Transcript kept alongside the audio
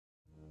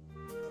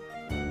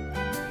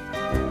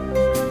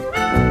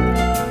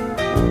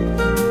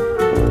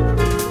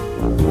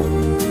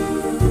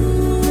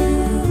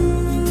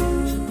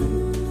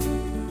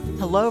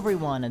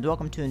everyone, and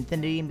welcome to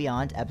Infinity and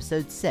Beyond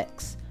Episode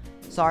 6.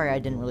 Sorry I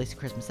didn't release a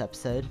Christmas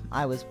episode.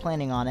 I was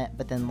planning on it,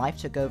 but then life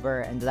took over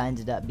and I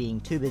ended up being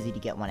too busy to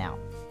get one out.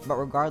 But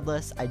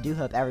regardless, I do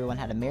hope everyone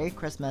had a Merry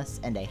Christmas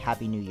and a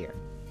Happy New Year.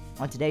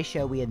 On today's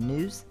show we have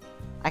news.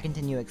 I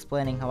continue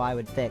explaining how I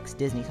would fix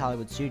Disney's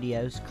Hollywood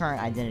Studios'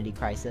 current identity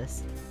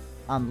crisis.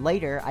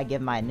 Later, I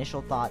give my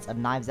initial thoughts of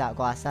Knives Out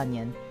Glass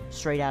Onion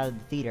straight out of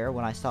the theater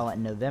when I saw it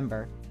in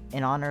November,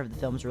 in honor of the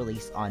film's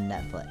release on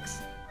Netflix.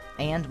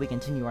 And we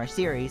continue our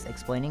series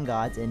explaining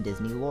gods in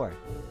Disney lore.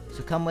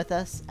 So come with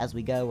us as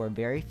we go where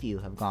very few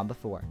have gone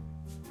before,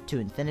 to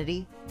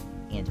infinity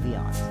and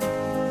beyond.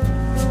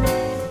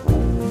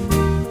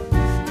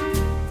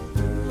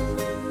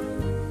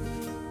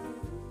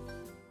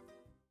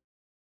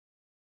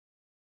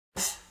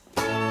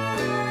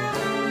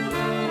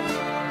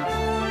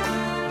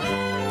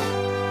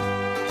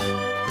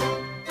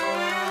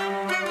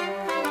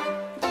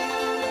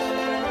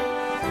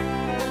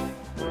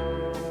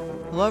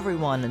 Hello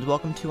everyone, and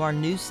welcome to our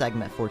news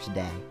segment for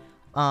today.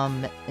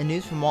 In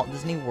news from Walt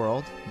Disney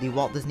World, the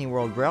Walt Disney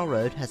World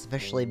Railroad has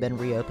officially been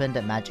reopened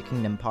at Magic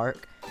Kingdom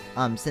Park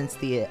since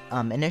the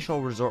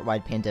initial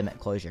resort-wide pandemic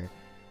closure.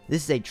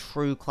 This is a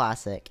true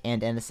classic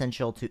and an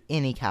essential to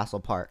any castle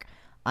park.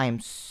 I am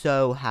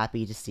so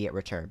happy to see it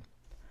return.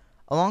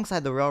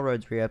 Alongside the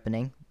railroad's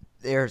reopening,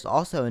 there's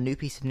also a new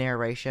piece of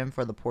narration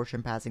for the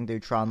portion passing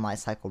through Tron Light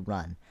Cycle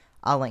Run.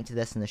 I'll link to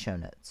this in the show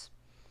notes.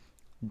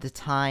 The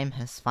time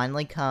has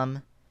finally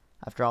come.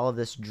 After all of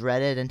this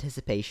dreaded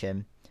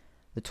anticipation,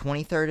 the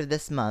 23rd of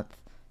this month,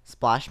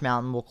 Splash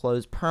Mountain will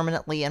close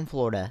permanently in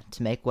Florida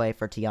to make way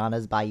for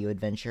Tiana's Bayou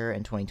Adventure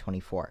in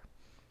 2024.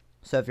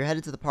 So if you're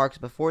headed to the parks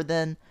before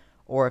then,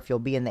 or if you'll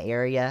be in the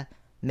area,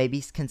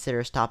 maybe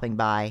consider stopping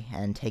by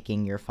and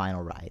taking your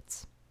final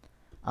rides.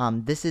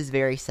 This is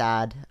very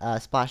sad.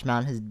 Splash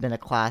Mountain has been a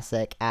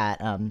classic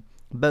at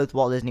both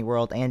Walt Disney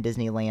World and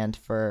Disneyland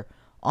for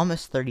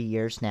almost 30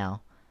 years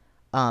now.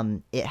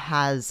 It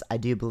has, I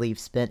do believe,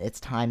 spent its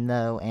time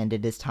though, and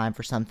it is time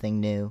for something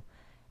new,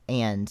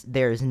 and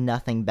there is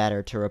nothing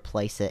better to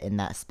replace it in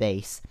that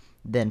space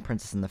than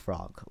Princess and the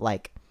Frog.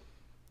 Like,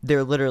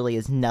 there literally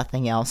is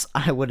nothing else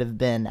I would have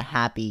been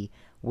happy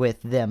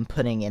with them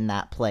putting in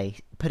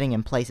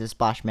place of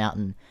Splash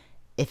Mountain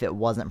if it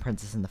wasn't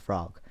Princess and the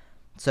Frog.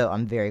 So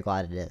I'm very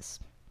glad it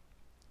is.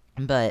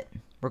 But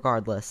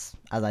regardless,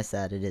 as I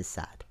said, it is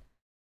sad.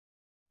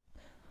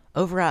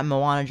 Over at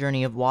Moana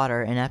Journey of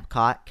Water in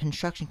Epcot,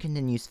 construction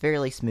continues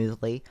fairly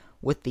smoothly,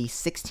 with the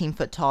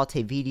 16-foot tall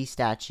Te Fiti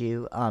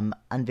statue was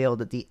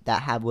unveiled at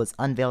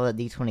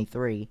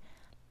D23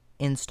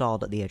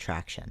 installed at the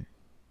attraction.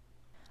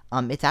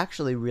 It's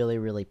actually really,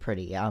 really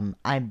pretty. I'm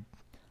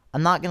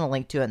not going to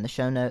link to it in the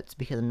show notes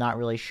because I'm not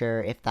really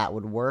sure if that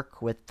would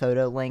work with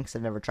photo links.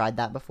 I've never tried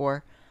that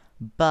before,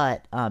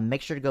 but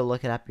make sure to go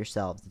look it up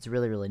yourselves. It's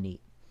really, really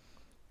neat.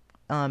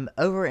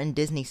 Over in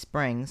Disney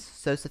Springs,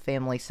 Sosa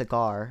Family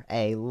Cigar,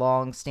 a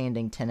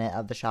long-standing tenant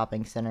of the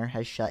shopping center,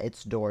 has shut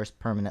its doors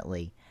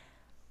permanently.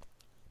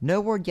 No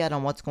word yet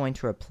on what's going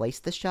to replace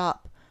the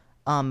shop,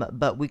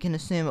 but we can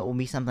assume it will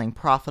be something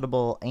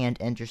profitable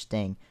and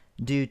interesting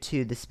due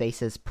to the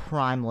space's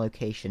prime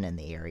location in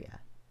the area.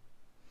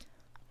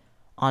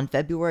 On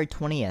February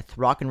 20th,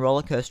 Rock and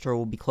Roller Coaster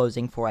will be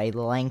closing for a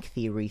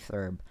lengthy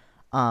refurb,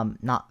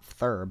 not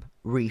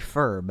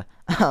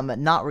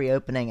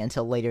reopening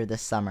until later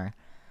this summer.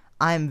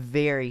 I'm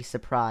very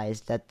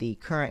surprised that the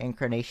current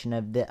incarnation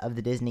of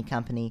the Disney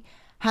company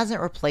hasn't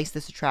replaced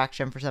this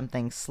attraction for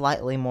something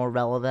slightly more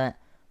relevant,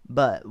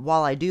 but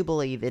while I do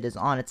believe it is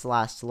on its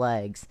last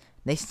legs,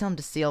 they seem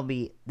to still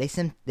be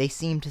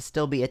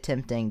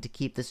attempting to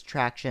keep this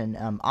attraction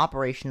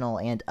operational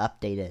and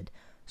updated,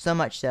 so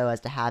much so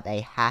as to have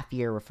a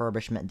half-year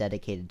refurbishment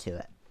dedicated to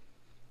it.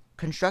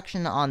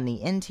 Construction on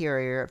the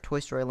interior of Toy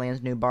Story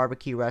Land's new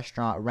barbecue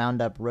restaurant,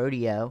 Roundup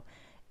Rodeo,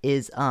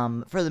 is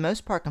for the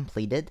most part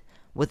completed,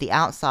 with the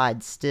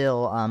outside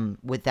still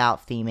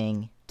without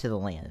theming to the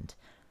land.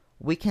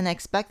 We can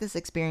expect this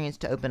experience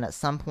to open at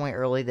some point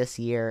early this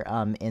year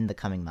in the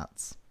coming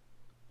months.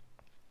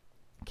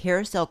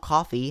 Carousel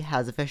Coffee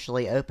has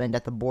officially opened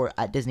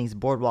at Disney's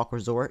Boardwalk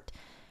Resort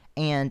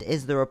and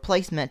is the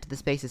replacement to the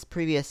space's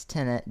previous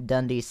tenant,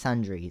 Dundee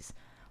Sundries.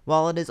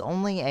 While it is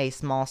only a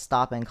small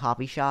stop and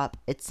coffee shop,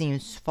 it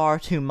seems far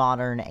too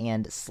modern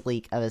and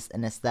sleek of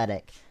an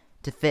aesthetic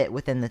to fit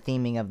within the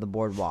theming of the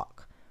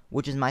boardwalk,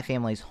 which is my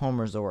family's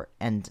home resort,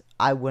 and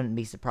I wouldn't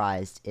be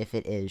surprised if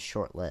it is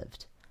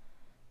short-lived.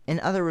 In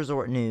other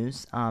resort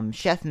news,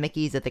 Chef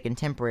Mickey's at the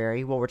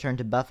Contemporary will return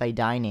to buffet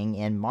dining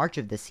in March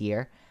of this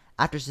year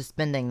after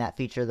suspending that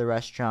feature of the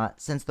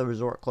restaurant since the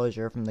resort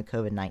closure from the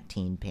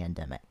COVID-19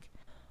 pandemic.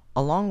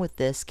 Along with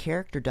this,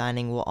 character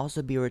dining will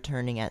also be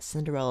returning at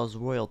Cinderella's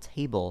Royal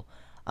Table.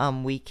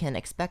 We can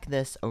expect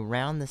this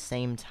around the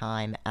same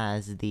time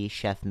as the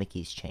Chef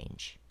Mickey's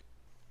change.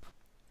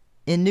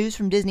 In news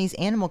from Disney's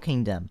Animal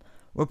Kingdom,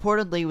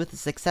 reportedly with the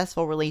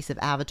successful release of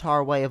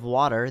Avatar: Way of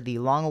Water, the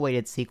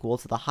long-awaited sequel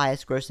to the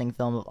highest-grossing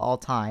film of all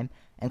time,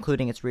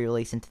 including its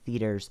re-release into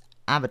theaters,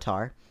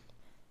 Avatar,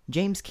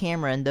 James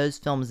Cameron, those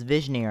films'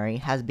 visionary,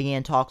 has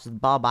began talks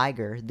with Bob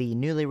Iger, the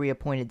newly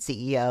reappointed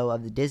CEO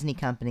of the Disney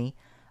company,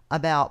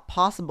 about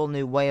possible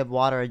new Way of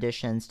Water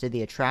additions to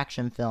the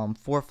attraction film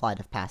for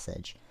Flight of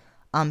Passage.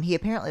 He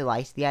apparently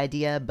likes the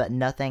idea, but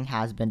nothing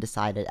has been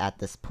decided at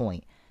this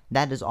point.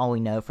 That is all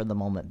we know for the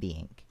moment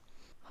being.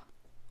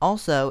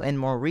 Also, in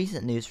more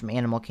recent news from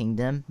Animal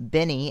Kingdom,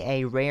 Benny,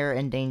 a rare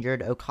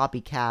endangered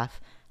okapi calf,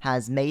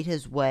 has made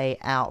his way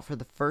out for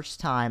the first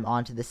time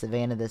onto the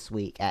savannah this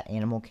week at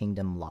Animal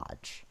Kingdom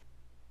Lodge.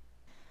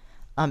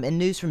 In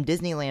news from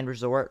Disneyland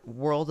Resort,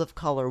 World of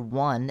Color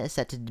 1 is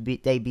set to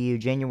debut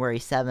January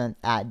 7th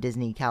at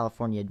Disney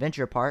California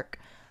Adventure Park.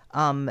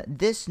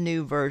 This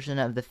new version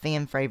of the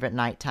fan-favorite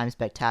nighttime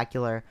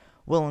spectacular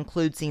will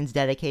include scenes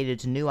dedicated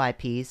to new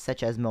IPs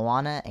such as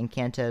Moana,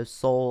 Encanto,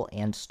 Soul,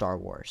 and Star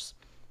Wars.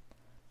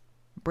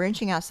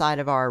 Branching outside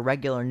of our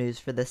regular news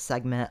for this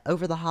segment,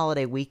 over the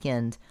holiday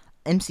weekend,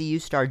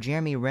 MCU star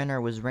Jeremy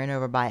Renner was ran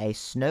over by a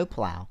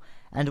snowplow,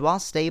 and while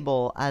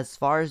stable, as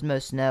far as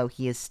most know,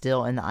 he is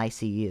still in the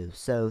ICU,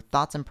 so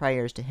thoughts and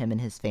prayers to him and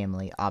his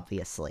family,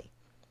 obviously.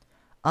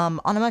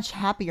 On a much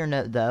happier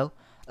note, though,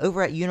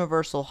 over at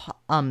Universal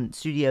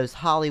Studios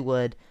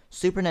Hollywood,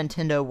 Super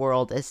Nintendo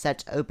World is set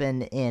to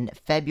open in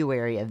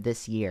February of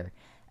this year,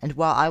 and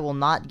while I will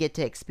not get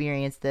to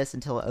experience this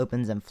until it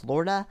opens in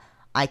Florida,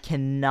 I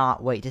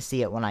cannot wait to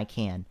see it when I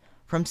can.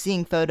 From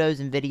seeing photos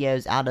and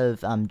videos out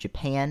of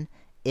Japan,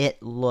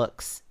 it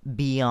looks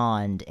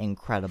beyond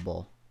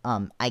incredible.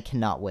 I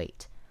cannot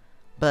wait.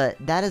 But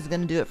that is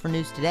going to do it for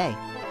news today.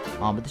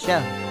 On with the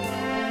show.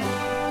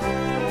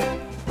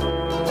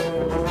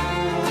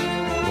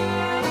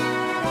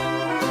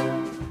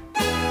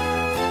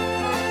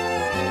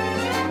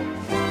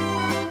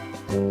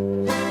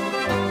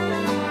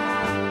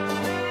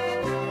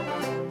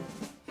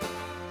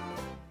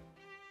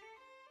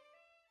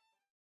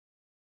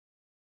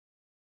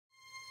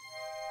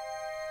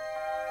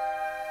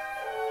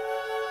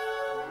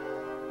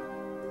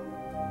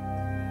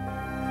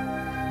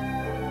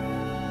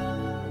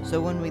 So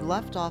when we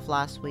left off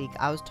last week,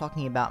 I was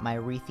talking about my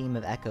retheme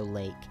of Echo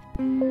Lake.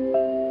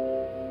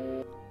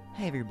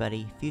 Hey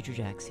everybody, Future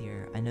Jax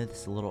here. I know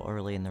this is a little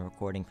early in the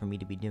recording for me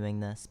to be doing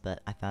this,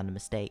 but I found a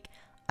mistake.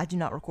 I do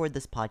not record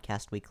this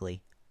podcast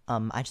weekly.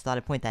 I just thought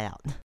I'd point that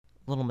out.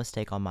 Little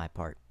mistake on my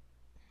part.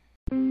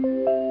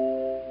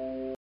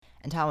 And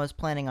how I was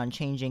planning on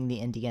changing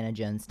the Indiana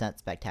Jones Stunt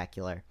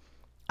Spectacular.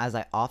 As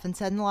I often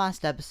said in the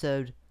last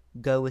episode,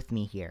 go with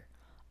me here.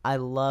 I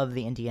love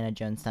the Indiana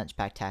Jones Stunt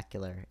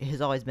Spectacular. It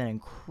has always been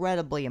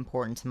incredibly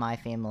important to my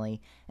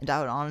family, and I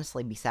would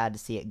honestly be sad to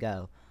see it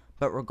go.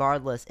 But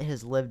regardless, it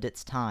has lived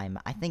its time.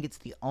 I think it's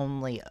the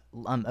only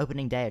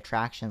opening day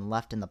attraction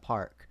left in the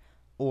park.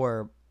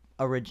 Or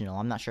original.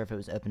 I'm not sure if it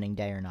was opening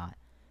day or not.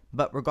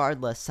 But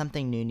regardless,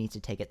 something new needs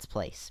to take its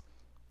place.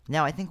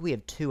 Now, I think we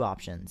have two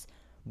options.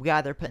 We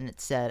either put in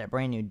its stead a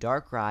brand new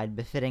dark ride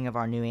befitting of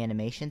our new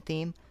animation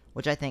theme,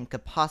 which I think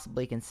could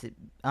possibly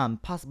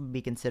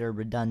be considered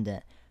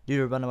redundant due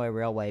to Runaway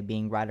Railway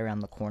being right around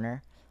the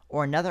corner.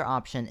 Or another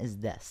option is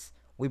this.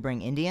 We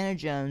bring Indiana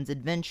Jones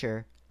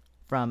Adventure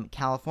from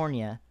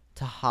California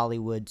to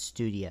Hollywood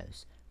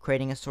Studios,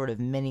 creating a sort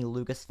of mini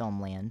Lucasfilm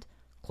land,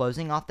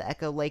 closing off the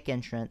Echo Lake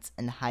entrance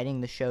and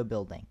hiding the show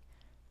building,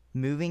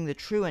 moving the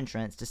true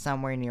entrance to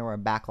somewhere near where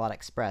Backlot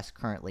Express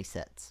currently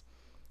sits.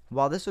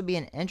 While this would be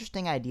an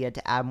interesting idea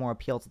to add more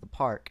appeal to the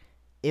park,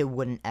 it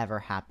wouldn't ever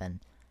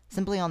happen,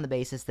 simply on the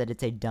basis that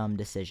it's a dumb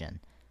decision.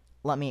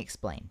 Let me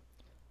explain.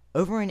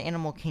 Over in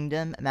Animal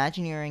Kingdom,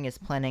 Imagineering is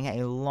planning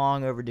a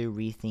long overdue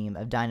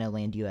retheme of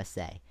Dinoland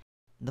USA,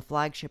 the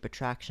flagship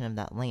attraction of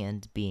that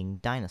land being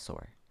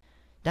Dinosaur.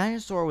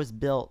 Dinosaur was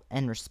built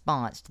in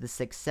response to the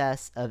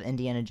success of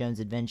Indiana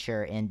Jones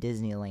Adventure and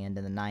Disneyland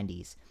in the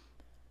 90s.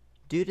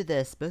 Due to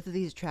this, both of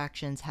these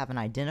attractions have an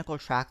identical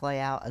track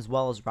layout as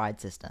well as ride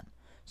system.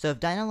 So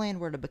if Dinoland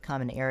were to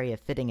become an area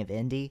fitting of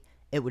Indy,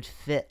 it would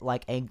fit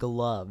like a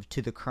glove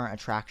to the current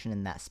attraction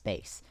in that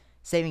space,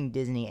 saving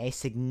Disney a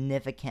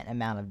significant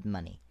amount of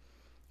money.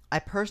 I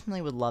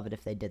personally would love it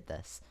if they did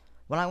this.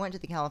 When I went to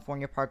the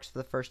California parks for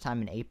the first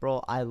time in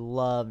April, I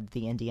loved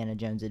the Indiana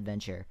Jones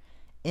Adventure.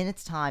 In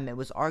its time, it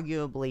was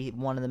arguably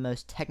one of the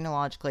most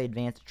technologically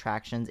advanced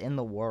attractions in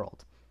the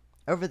world.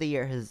 Over the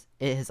years,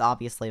 it has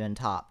obviously been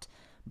topped,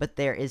 but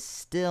there is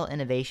still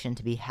innovation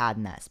to be had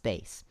in that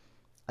space.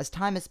 As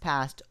time has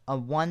passed, a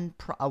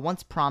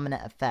once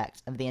prominent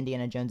effect of the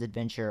Indiana Jones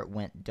Adventure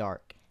went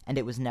dark, and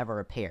it was never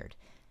repaired.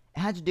 It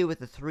had to do with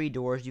the 3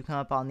 doors you come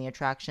up on the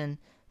attraction,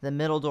 the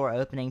middle door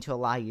opening to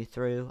allow you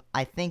through.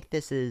 I think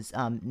this is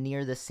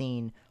near the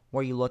scene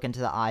where you look into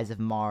the eyes of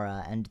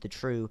Mara and the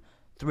true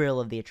thrill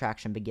of the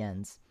attraction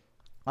begins.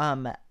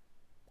 There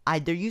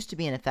used to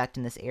be an effect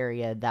in this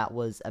area that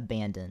was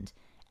abandoned,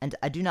 and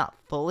I do not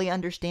fully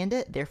understand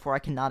it, therefore I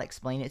cannot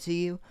explain it to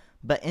you,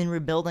 but in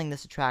rebuilding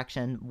this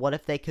attraction, what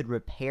if they could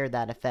repair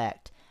that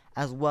effect,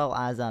 as well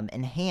as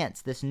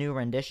enhance this new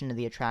rendition of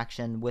the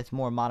attraction with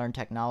more modern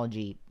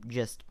technology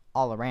just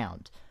all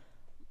around?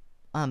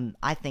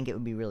 I think it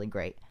would be really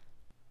great.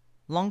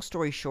 Long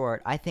story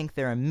short, I think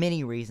there are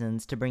many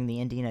reasons to bring the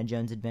Indiana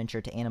Jones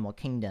adventure to Animal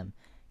Kingdom,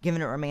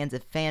 given it remains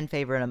a fan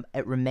favorite.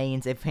 It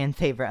remains a fan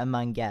favorite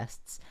among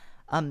guests.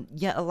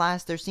 Yet,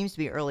 alas, there seems to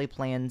be early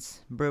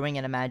plans brewing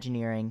in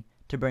Imagineering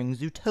to bring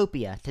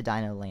Zootopia to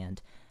Dino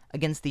Land,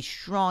 against the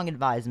strong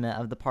advisement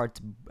of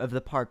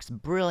the park's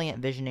brilliant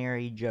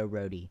visionary Joe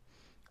Rohde.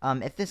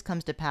 If this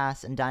comes to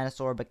pass and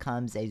Dinosaur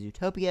becomes a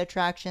Zootopia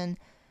attraction,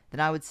 then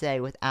I would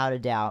say, without a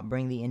doubt,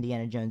 bring the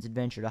Indiana Jones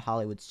adventure to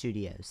Hollywood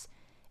Studios.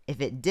 If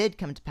it did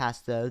come to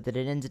pass, though, that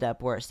it ended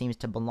up where it seems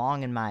to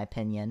belong, in my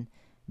opinion,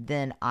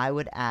 then I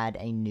would add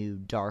a new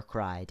dark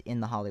ride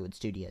in the Hollywood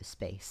Studios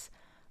space.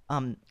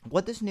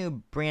 What this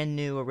brand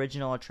new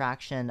original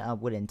attraction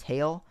would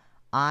entail,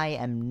 I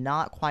am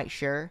not quite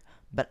sure,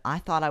 but I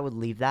thought I would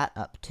leave that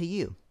up to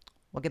you.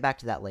 We'll get back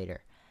to that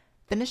later.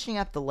 Finishing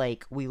up the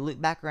lake, we loop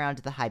back around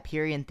to the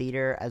Hyperion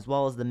Theater, as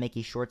well as the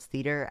Mickey Shorts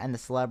Theater and the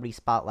Celebrity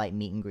Spotlight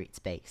meet and greet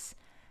space.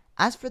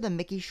 As for the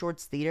Mickey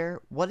Shorts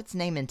Theater, what its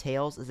name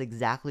entails is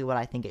exactly what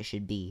I think it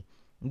should be,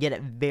 yet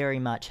it very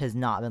much has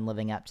not been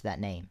living up to that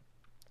name,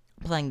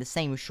 playing the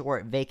same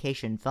short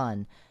vacation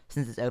fun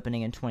since its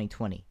opening in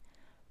 2020.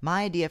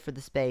 My idea for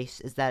the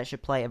space is that it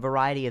should play a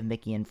variety of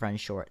Mickey and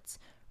Friends shorts,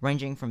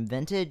 ranging from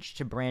vintage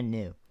to brand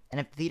new, and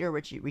if the theater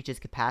reaches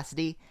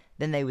capacity,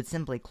 then they would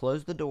simply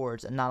close the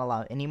doors and not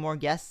allow any more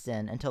guests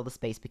in until the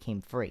space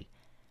became free.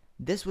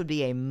 This would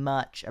be a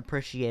much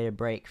appreciated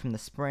break from the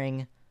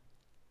spring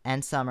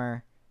and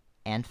summer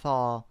and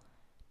fall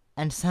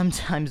and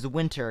sometimes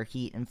winter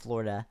heat in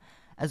Florida,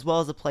 as well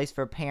as a place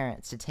for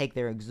parents to take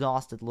their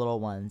exhausted little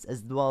ones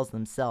as well as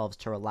themselves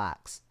to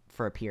relax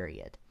for a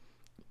period.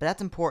 But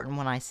that's important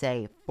when I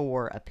say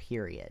for a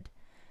period.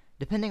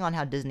 Depending on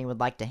how Disney would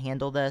like to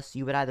handle this,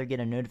 you would either get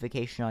a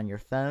notification on your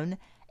phone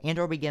and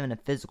or be given a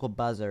physical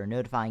buzzer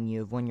notifying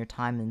you of when your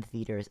time in the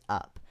theater is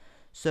up,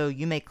 so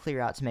you may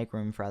clear out to make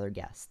room for other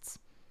guests.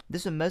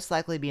 This would most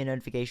likely be a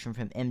notification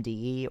from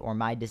MDE or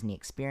My Disney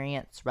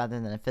Experience rather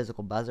than a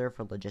physical buzzer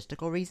for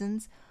logistical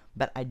reasons,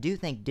 but I do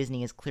think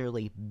Disney is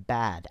clearly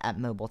bad at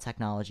mobile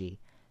technology.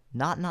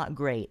 Not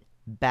great,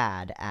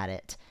 bad at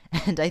it,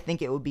 and I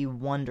think it would be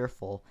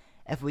wonderful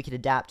if we could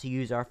adapt to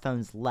use our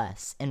phones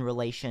less in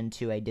relation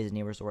to a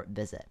Disney resort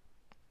visit.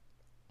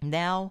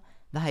 Now,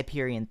 the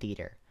Hyperion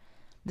Theater.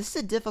 This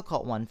is a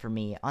difficult one for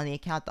me on the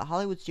account that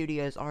Hollywood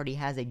Studios already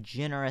has a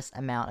generous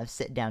amount of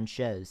sit-down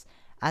shows,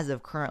 as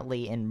of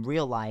currently in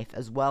real life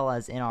as well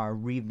as in our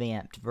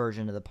revamped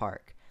version of the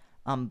park.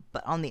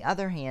 But on the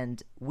other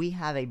hand, we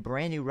have a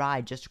brand new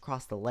ride just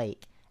across the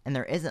lake, and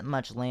there isn't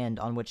much land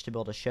on which to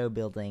build a show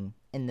building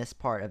in this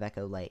part of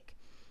Echo Lake.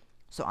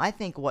 So I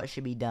think what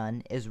should be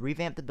done is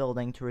revamp the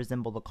building to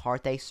resemble the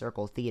Carthay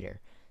Circle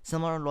Theater,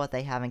 similar to what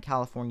they have in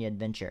California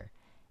Adventure,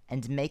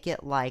 and make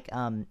it like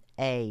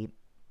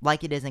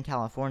it is in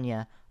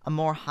California, a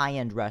more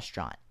high-end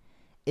restaurant.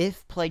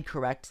 If played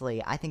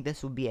correctly, I think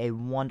this would be a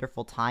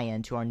wonderful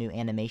tie-in to our new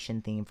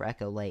animation theme for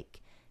Echo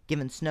Lake,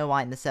 given Snow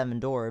White and the Seven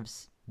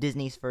Dwarfs,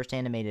 Disney's first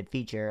animated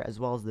feature, as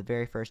well as the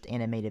very first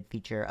animated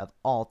feature of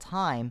all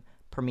time,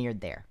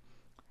 premiered there.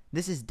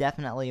 This is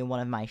definitely one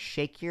of my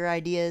shakier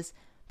ideas,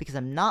 because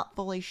I'm not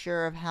fully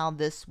sure of how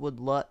this would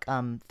look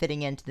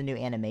fitting into the new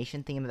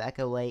animation theme of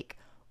Echo Lake,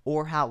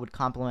 or how it would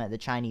complement the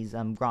Chinese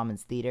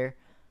Grauman's Theater,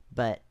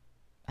 but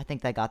I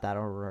think they got that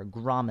over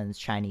Grauman's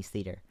Chinese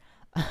Theater.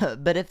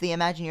 But if the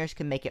Imagineers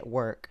can make it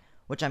work,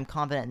 which I'm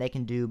confident they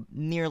can do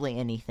nearly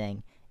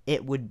anything,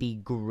 it would be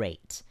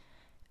great.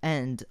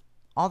 And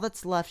all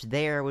that's left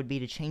there would be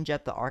to change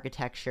up the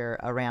architecture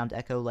around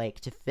Echo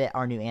Lake to fit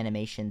our new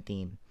animation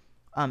theme.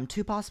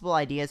 Two possible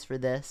ideas for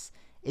this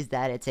is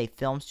that it's a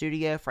film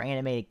studio for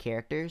animated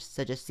characters,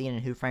 such as seen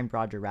in Who Framed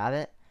Roger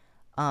Rabbit.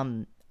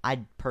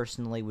 I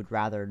personally would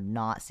rather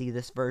not see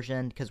this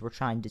version, because we're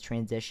trying to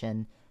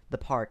transition the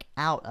park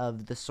out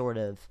of the sort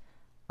of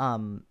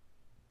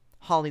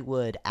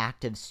Hollywood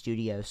active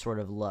studio sort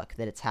of look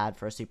that it's had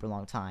for a super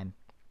long time.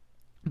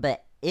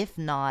 But if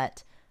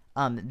not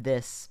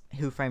this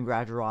Who Framed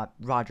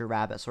Roger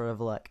Rabbit sort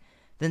of look,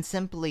 then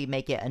simply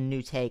make it a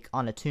new take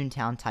on a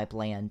Toontown type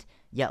land,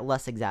 yet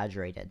less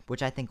exaggerated,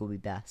 which I think will be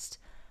best.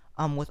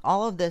 With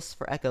all of this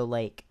for Echo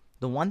Lake,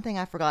 the one thing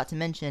I forgot to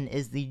mention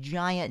is the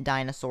giant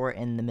dinosaur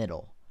in the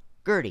middle,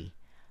 Gertie.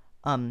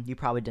 You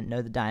probably didn't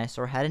know the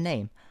dinosaur had a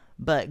name,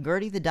 but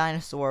Gertie the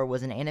Dinosaur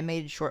was an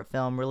animated short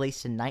film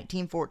released in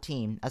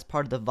 1914 as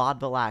part of the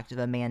vaudeville act of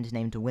a man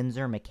named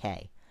Winsor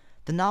McKay.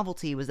 The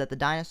novelty was that the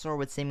dinosaur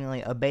would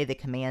seemingly obey the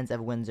commands of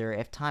Windsor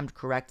if timed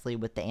correctly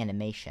with the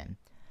animation.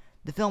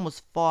 The film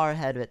was far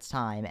ahead of its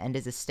time and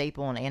is a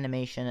staple in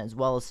animation as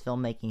well as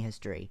filmmaking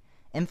history,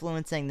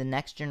 influencing the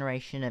next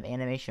generation of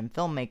animation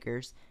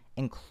filmmakers,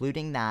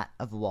 including that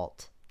of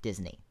Walt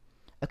Disney.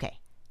 Okay,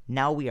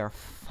 now we are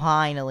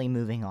finally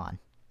moving on.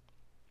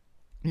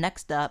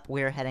 Next up,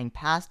 we are heading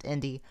past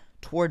Indy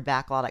toward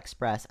Backlot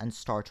Express and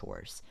Star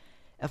Tours.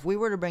 If we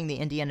were to bring the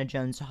Indiana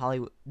Jones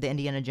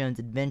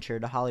Adventure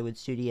to Hollywood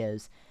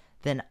Studios,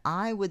 then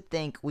I would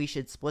think we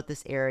should split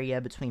this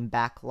area between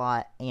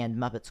Backlot and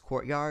Muppets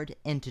Courtyard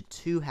into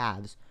two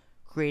halves,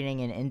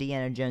 creating an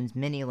Indiana Jones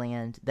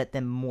mini-land that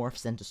then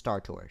morphs into Star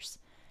Tours.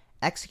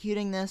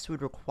 Executing this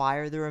would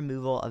require the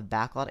removal of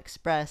Backlot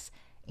Express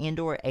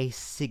and/or a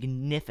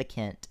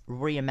significant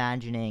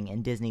reimagining,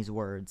 in Disney's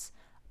words,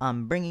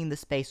 bringing the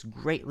space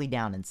greatly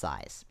down in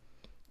size.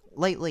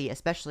 Lately,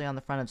 especially on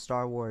the front of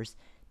Star Wars,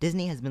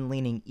 Disney has been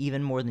leaning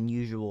even more than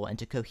usual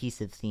into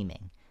cohesive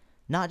theming.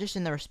 Not just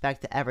in the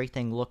respect that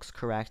everything looks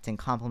correct and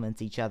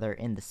complements each other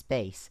in the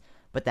space,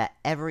 but that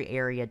every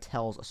area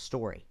tells a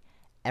story.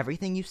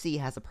 Everything you see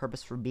has a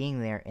purpose for being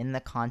there in the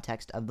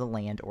context of the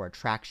land or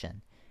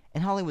attraction.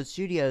 In Hollywood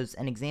Studios,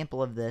 an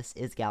example of this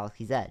is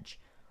Galaxy's Edge.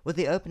 With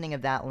the opening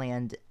of that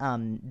land,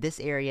 this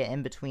area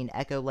in between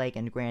Echo Lake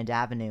and Grand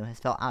Avenue has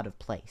felt out of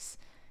place.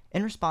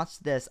 In response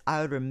to this,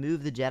 I would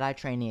remove the Jedi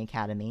Training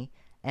Academy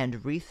and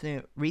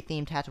retheme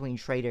Tatooine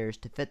Traders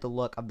to fit the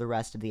look of the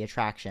rest of the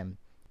attraction.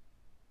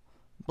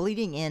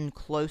 Bleeding in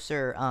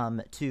closer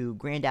to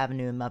Grand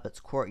Avenue and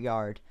Muppets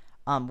Courtyard,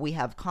 we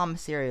have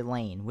Commissary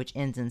Lane, which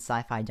ends in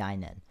Sci-Fi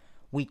Dine-In.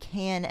 We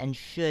can and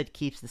should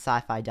keep the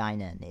Sci-Fi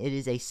Dine-In. It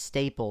is a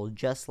staple,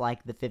 just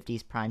like the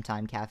 50s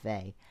Primetime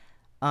Cafe.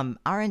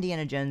 Our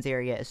Indiana Jones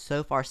area is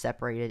so far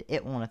separated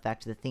it won't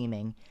affect the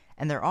theming,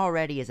 and there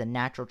already is a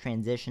natural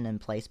transition in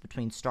place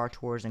between Star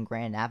Tours and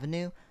Grand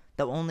Avenue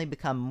that will only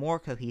become more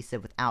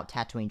cohesive without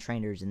Tatooine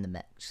trainers in the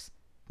mix.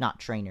 Not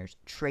trainers,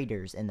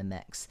 traders in the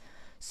mix.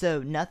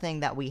 So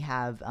nothing that we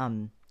have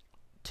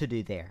to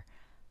do there.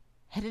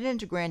 Headed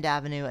into Grand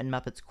Avenue and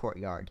Muppets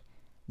Courtyard.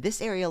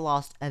 This area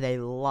lost a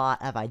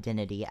lot of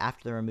identity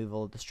after the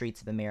removal of the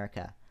Streets of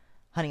America.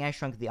 Honey, I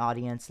Shrunk the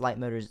Audience,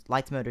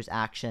 Lights, Motors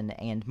Action,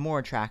 and more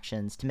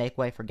attractions to make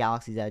way for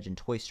Galaxy's Edge and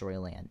Toy Story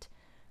Land.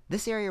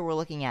 This area we're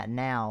looking at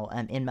now,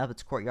 in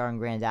Muppets Courtyard and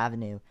Grand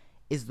Avenue,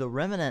 is the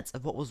remnants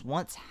of what was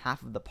once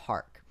half of the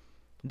park.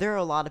 There are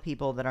a lot of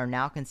people that are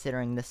now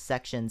considering this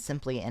section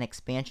simply an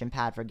expansion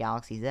pad for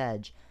Galaxy's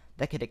Edge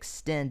that could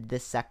extend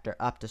this sector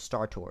up to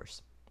Star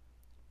Tours.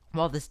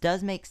 While this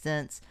does make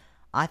sense,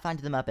 I find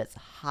the Muppets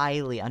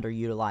highly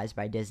underutilized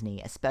by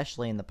Disney,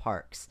 especially in the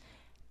parks.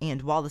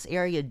 And while this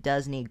area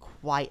does need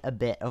quite a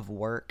bit of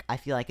work, I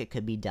feel like it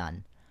could be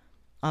done.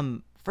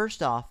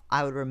 First off,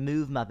 I would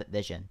remove Muppet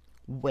Vision.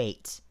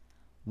 Wait.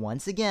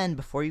 Once again,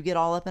 before you get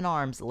all up in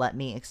arms, let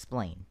me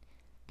explain.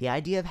 The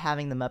idea of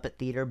having the Muppet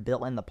Theater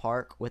built in the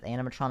park with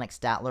animatronic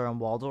Statler and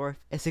Waldorf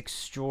is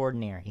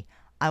extraordinary.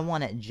 I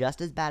want it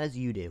just as bad as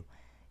you do.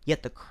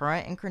 Yet the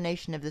current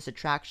incarnation of this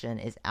attraction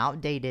is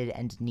outdated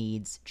and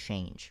needs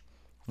change.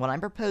 What I'm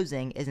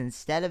proposing is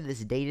instead of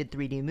this dated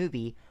 3D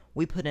movie,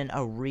 we put in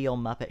a real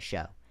Muppet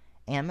show.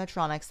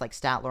 Animatronics like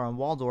Statler and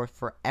Waldorf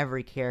for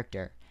every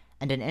character,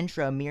 and an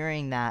intro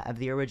mirroring that of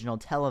the original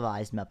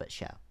televised Muppet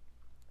show.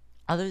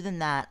 Other than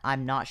that,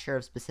 I'm not sure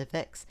of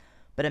specifics,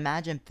 but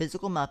imagine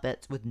physical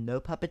Muppets with no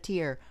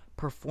puppeteer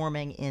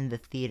performing in the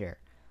theater.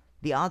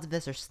 The odds of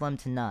this are slim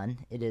to none.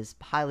 It is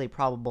highly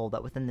probable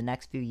that within the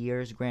next few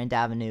years, Grand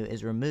Avenue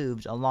is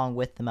removed along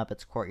with the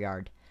Muppets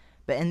Courtyard.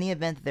 But in the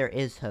event that there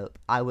is hope,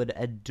 I would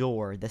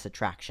adore this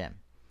attraction.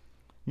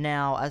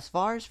 Now, as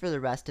far as for the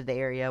rest of the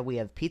area, we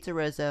have Pizza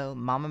Rizzo,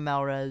 Mama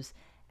Melrose,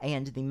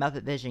 and the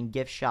Muppet Vision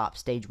gift shop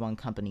Stage 1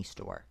 Company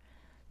store.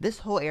 This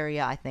whole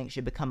area, I think,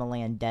 should become a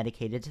land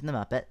dedicated to the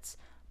Muppets.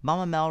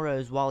 Mama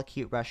Melrose, while a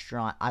cute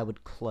restaurant, I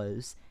would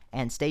close,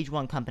 and Stage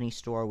 1 Company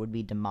store would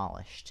be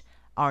demolished.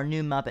 Our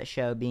new Muppet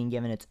show being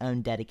given its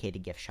own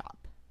dedicated gift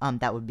shop.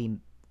 That would be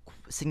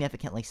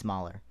significantly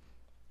smaller.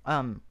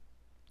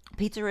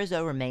 Pizza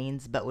Rizzo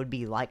remains, but would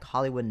be like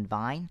Hollywood and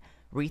Vine,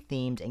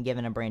 rethemed and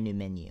given a brand new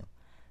menu.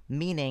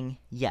 Meaning,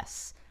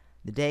 yes,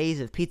 the days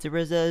of Pizza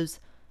Rizzo's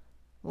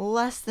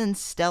less than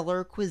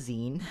stellar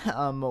cuisine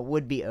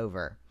would be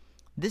over.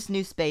 This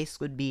new space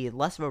would be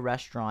less of a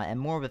restaurant and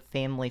more of a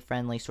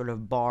family-friendly sort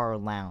of bar or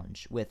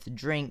lounge, with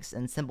drinks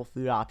and simple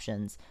food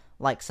options,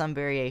 like some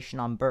variation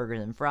on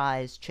burgers and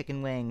fries,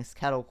 chicken wings,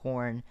 kettle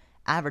corn,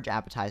 average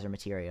appetizer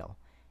material.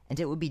 And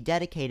it would be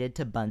dedicated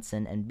to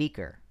Bunsen and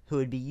Beaker, who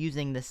would be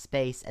using this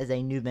space as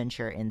a new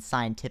venture in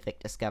scientific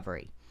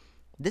discovery.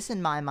 This,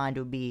 in my mind,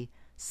 would be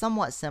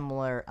somewhat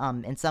similar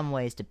in some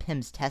ways to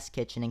Pym's Test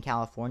Kitchen in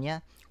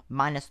California,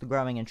 minus the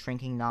growing and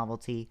shrinking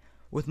novelty,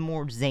 with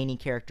more zany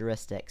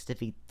characteristics to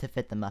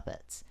fit the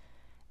Muppets.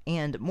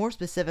 And more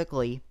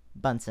specifically,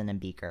 Bunsen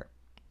and Beaker.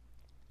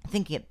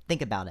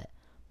 Think about it.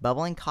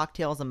 Bubbling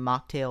cocktails and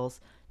mocktails,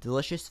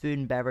 delicious food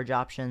and beverage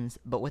options,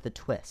 but with a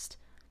twist.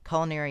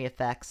 Culinary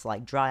effects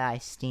like dry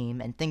ice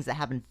steam, and things that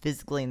happen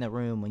physically in the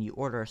room when you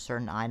order a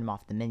certain item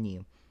off the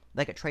menu,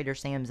 like at Trader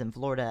Sam's in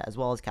Florida as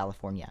well as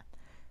California.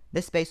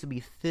 This space would be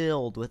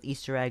filled with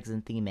Easter eggs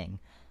and theming,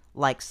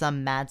 like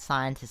some mad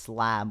scientist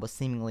lab was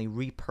seemingly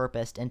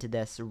repurposed into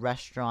this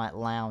restaurant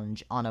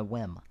lounge on a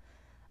whim.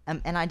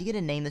 An idea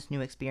to name this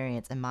new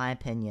experience, in my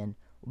opinion,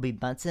 will be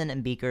Bunsen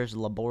and Beaker's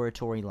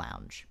Laboratory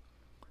Lounge.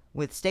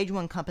 With Stage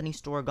 1 Company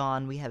store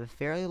gone, we have a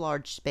fairly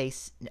large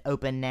space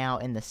open now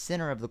in the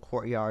center of the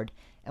courtyard,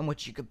 in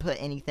which you could put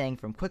anything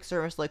from quick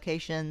service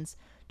locations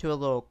to a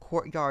little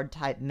courtyard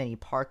type mini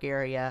park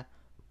area,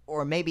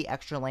 or maybe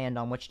extra land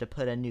on which to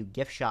put a new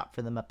gift shop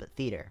for the Muppet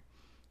Theater.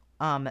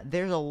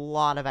 There's a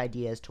lot of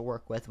ideas to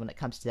work with when it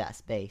comes to that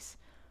space.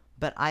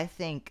 But I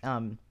think,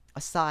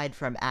 aside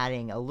from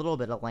adding a little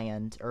bit of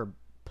land or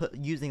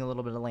using a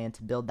little bit of land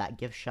to build that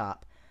gift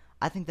shop,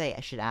 I think they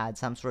should add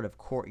some sort of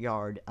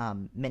courtyard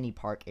mini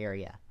park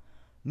area.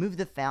 Move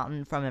the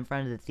fountain from in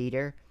front of the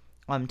theater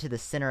to the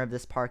center of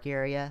this park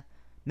area.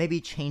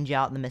 Maybe change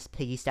out the Miss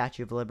Piggy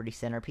Statue of Liberty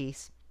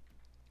centerpiece.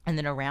 And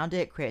then around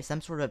it, create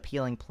some sort of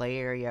appealing play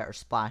area or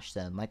splash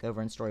zone, like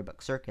over in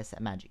Storybook Circus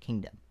at Magic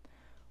Kingdom.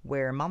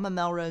 Where Mama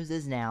Melrose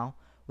is now,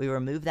 we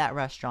remove that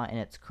restaurant in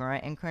its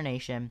current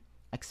incarnation,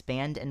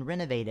 expand and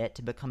renovate it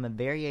to become a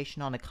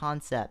variation on a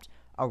concept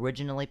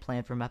originally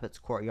planned for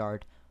Muppets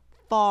Courtyard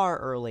far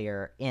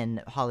earlier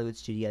in Hollywood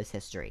Studios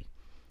history.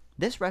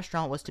 This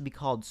restaurant was to be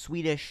called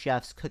Swedish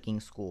Chef's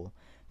Cooking School,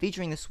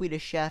 featuring the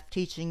Swedish chef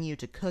teaching you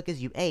to cook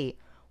as you ate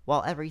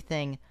while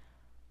everything,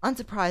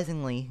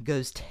 unsurprisingly,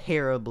 goes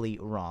terribly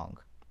wrong.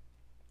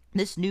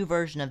 This new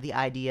version of the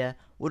idea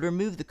would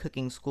remove the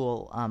cooking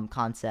school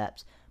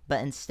concept,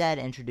 but instead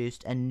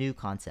introduced a new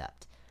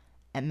concept.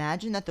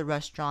 Imagine that the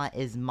restaurant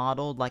is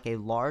modeled like a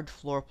large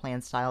floor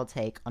plan style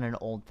take on an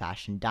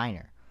old-fashioned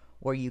diner,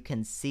 where you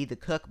can see the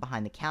cook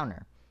behind the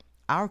counter.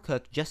 Our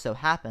cook just so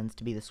happens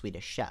to be the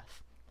Swedish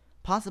chef.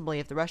 Possibly,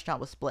 if the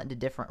restaurant was split into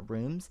different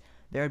rooms,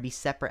 there would be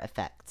separate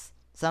effects,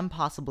 some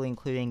possibly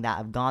including that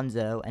of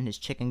Gonzo and his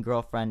chicken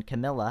girlfriend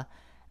Camilla,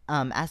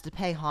 as to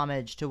pay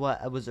homage to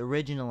what was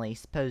originally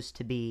supposed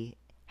to be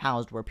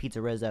housed where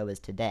Pizza Rizzo is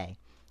today,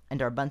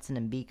 and our Bunsen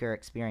and Beaker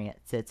experience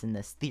sits in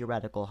this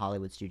theoretical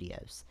Hollywood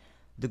Studios.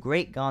 The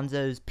Great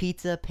Gonzo's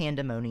Pizza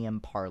Pandemonium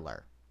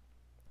Parlor.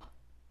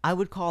 I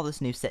would call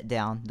this new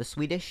sit-down the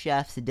Swedish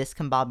Chef's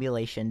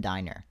Discombobulation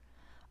Diner.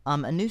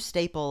 A new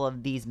staple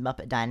of these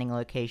Muppet dining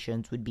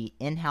locations would be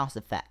in-house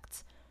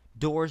effects.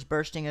 Doors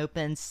bursting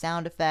open,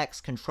 sound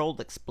effects, controlled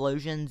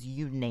explosions,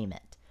 you name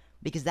it.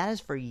 Because that is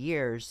for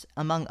years,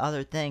 among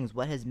other things,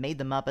 what has made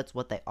the Muppets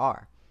what they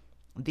are.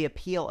 The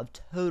appeal of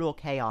total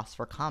chaos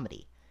for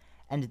comedy.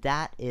 And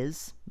that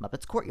is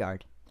Muppets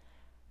Courtyard.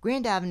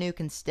 Grand Avenue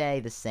can stay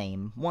the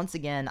same. Once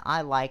again,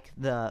 I like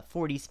the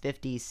 40s,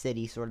 50s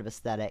city sort of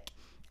aesthetic,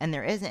 and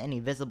there isn't any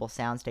visible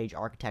soundstage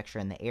architecture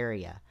in the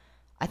area.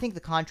 I think the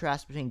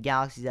contrast between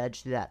Galaxy's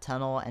Edge through that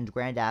tunnel and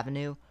Grand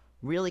Avenue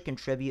really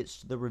contributes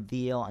to the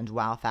reveal and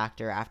wow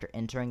factor after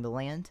entering the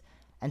land,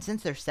 and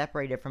since they're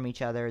separated from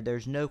each other,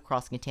 there's no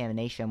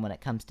cross-contamination when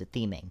it comes to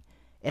theming.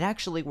 It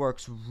actually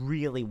works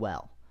really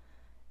well.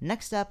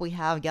 Next up, we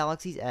have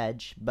Galaxy's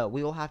Edge, but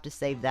we will have to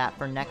save that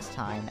for next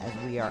time as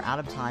we are out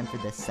of time for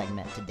this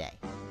segment today.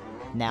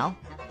 Now,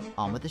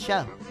 on with the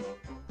show.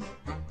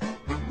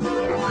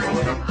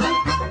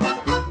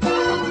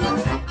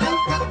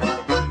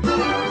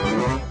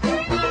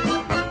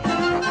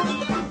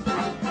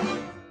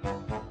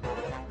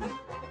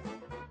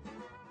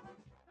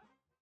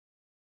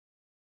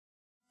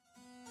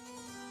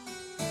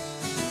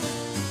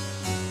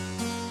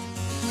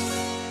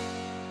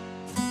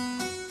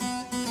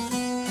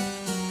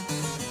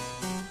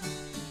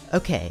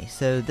 Okay,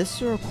 so this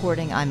is a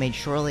recording I made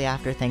shortly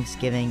after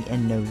Thanksgiving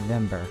in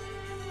November,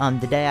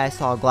 the day I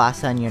saw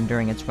Glass Onion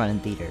during its run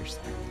in theaters.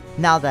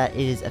 Now that it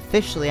is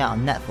officially out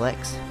on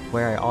Netflix,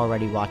 where I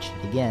already watched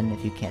it again,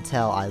 if you can't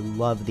tell, I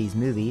love these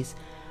movies,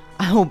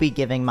 I will be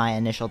giving my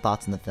initial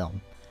thoughts on the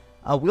film.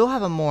 We'll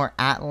have a more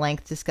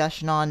at-length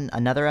discussion on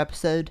another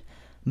episode,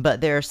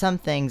 but there are some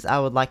things I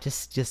would like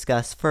to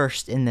discuss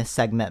first in this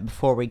segment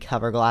before we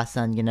cover Glass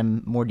Onion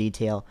in more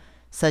detail,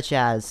 such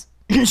as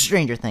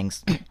Stranger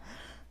Things.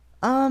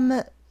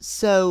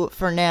 So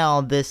for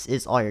now, this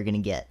is all you're gonna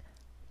get.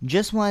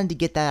 Just wanted to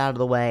get that out of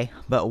the way,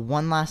 but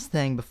one last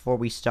thing before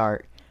we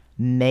start.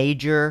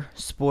 Major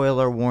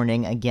spoiler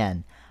warning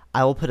again.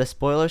 I will put a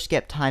spoiler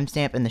skip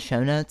timestamp in the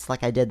show notes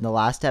like I did in the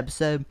last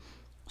episode,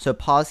 so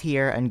pause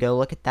here and go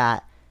look at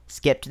that.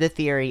 Skip to the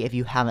theory if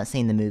you haven't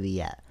seen the movie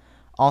yet.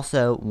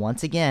 Also,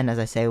 once again, as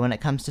I say when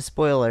it comes to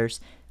spoilers,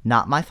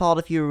 not my fault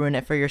if you ruin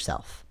it for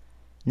yourself.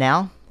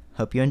 Now,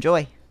 hope you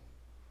enjoy.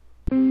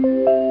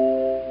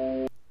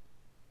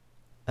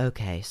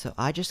 Okay, so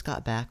I just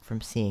got back from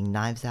seeing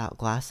Knives Out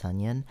Glass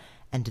Onion,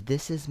 and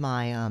this is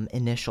my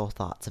initial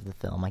thoughts of the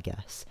film, I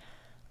guess.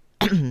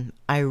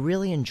 I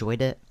really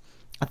enjoyed it.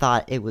 I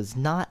thought it was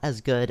not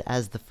as good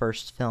as the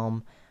first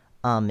film.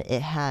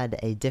 It had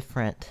a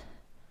different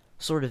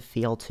sort of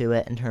feel to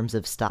it in terms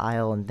of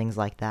style and things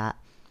like that.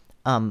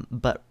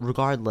 But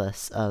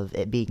regardless of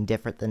it being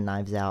different than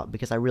Knives Out,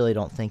 because I really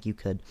don't think you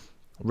could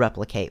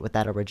replicate what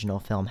that original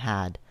film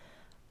had,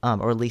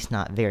 or at least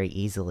not very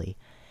easily.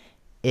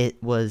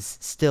 It was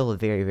still a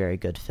very, very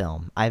good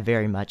film. I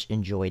very much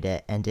enjoyed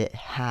it, and it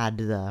had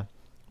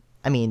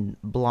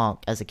Blanc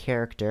as a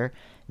character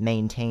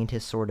maintained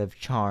his sort of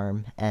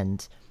charm,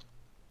 and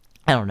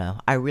I don't know,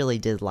 I really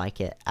did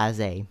like it. As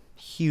a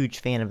huge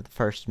fan of the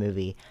first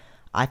movie,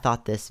 I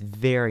thought this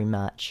very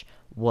much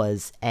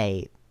was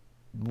a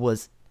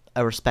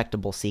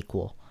respectable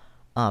sequel,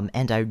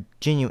 and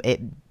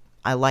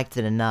I liked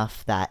it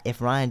enough that if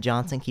Rian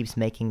Johnson keeps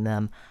making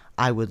them,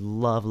 I would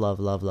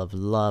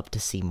love to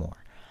see more.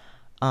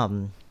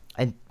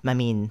 I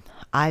mean,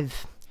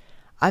 I've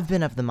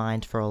been of the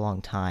mind for a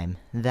long time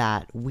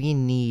that we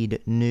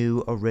need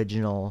new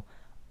original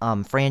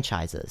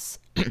franchises.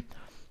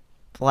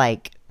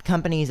 Like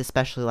companies,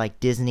 especially like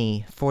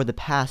Disney, for the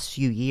past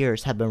few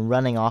years have been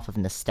running off of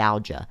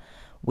nostalgia.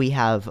 We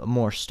have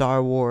more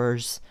Star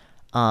Wars.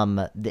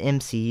 The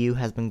MCU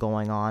has been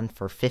going on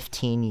for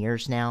 15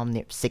 years now,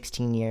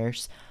 16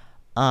 years.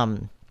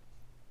 Um,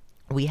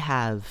 we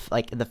have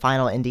like the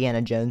final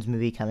Indiana Jones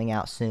movie coming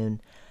out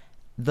soon.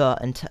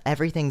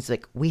 Everything's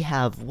like we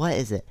have what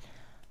is it?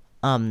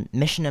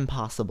 Mission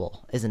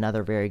Impossible is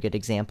another very good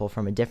example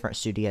from a different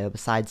studio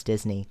besides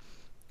Disney.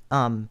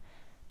 Um,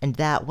 and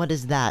that what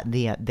is that?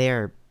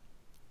 Their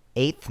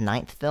eighth,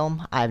 ninth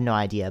film? I have no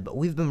idea, but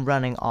we've been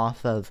running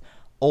off of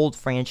old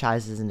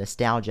franchises and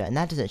nostalgia, and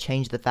that doesn't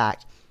change the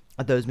fact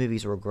that those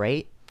movies were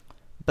great.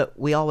 But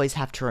we always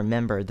have to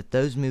remember that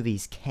those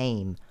movies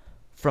came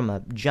from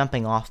a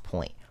jumping off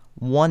point.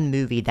 One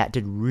movie that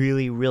did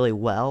really, really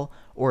well,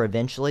 or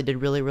eventually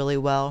did really, really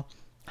well,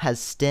 has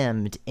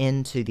stemmed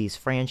into these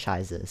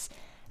franchises.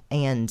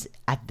 And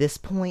at this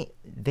point,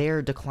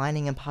 they're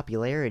declining in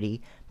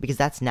popularity because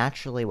that's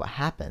naturally what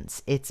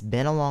happens. It's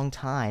been a long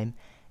time,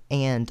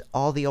 and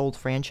all the old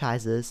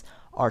franchises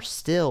are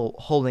still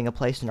holding a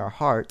place in our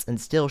hearts and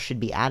still should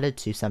be added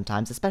to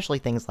sometimes, especially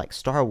things like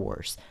Star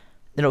Wars.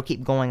 It'll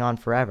keep going on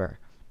forever.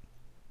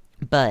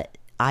 But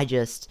I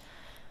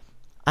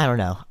don't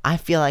know. I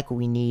feel like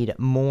we need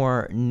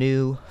more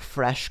new,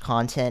 fresh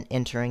content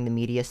entering the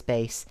media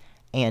space,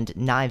 and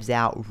Knives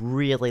Out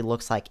really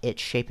looks like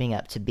it's shaping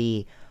up to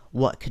be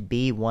what could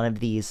be one of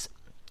these,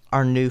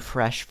 our new,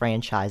 fresh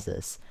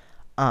franchises.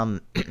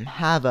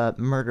 Have a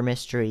murder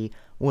mystery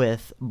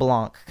with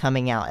Blanc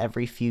coming out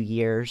every few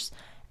years,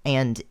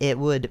 and it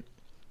would.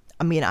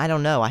 I mean, I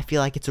don't know. I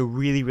feel like it's a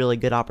really, really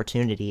good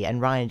opportunity,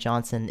 and Rian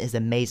Johnson is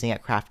amazing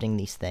at crafting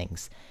these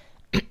things.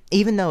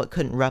 Even though it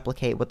couldn't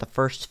replicate what the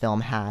first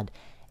film had,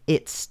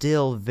 it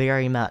still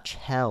very much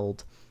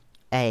held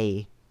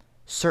a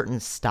certain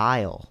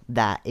style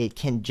that it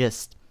can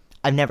just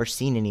I've never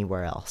seen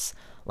anywhere else.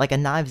 Like a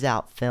Knives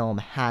Out film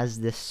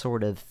has this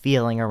sort of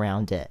feeling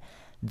around it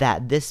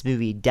that this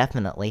movie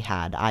definitely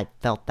had. I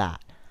felt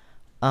that.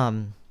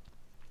 Um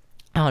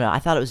I don't know, I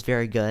thought it was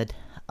very good.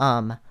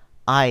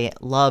 I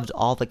loved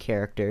all the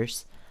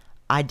characters.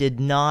 I did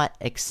not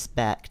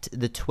expect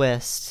the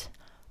twist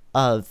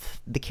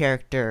of the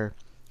character.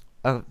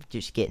 Oh,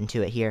 just get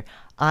into it here.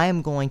 I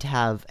am going to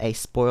have a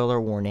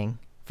spoiler warning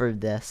for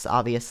this.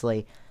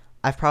 Obviously,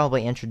 I've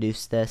probably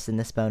introduced this in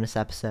this bonus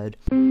episode.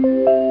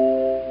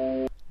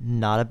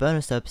 Not a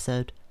bonus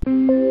episode.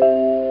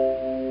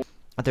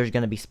 There's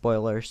going to be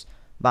spoilers,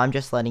 but I'm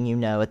just letting you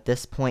know at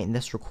this point in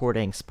this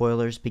recording,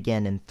 spoilers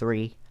begin in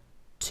 3,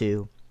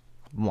 2,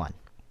 1.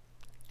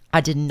 I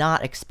did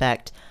not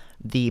expect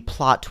the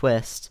plot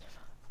twist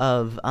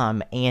of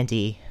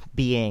Andy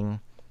being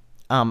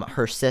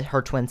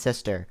her twin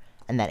sister,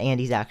 and that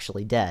Andy's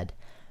actually dead,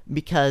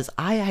 because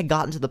I had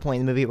gotten to the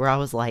point in the movie where I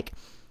was like,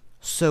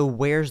 so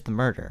where's the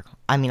murder?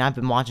 I mean, I've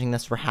been watching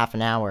this for half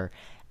an hour,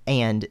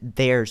 and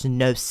there's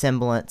no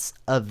semblance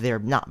of their,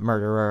 not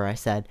murderer, I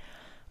said,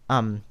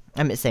 I meant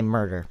to say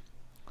murder.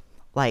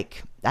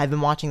 Like, I've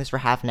been watching this for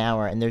half an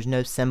hour, and there's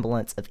no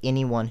semblance of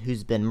anyone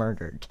who's been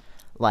murdered.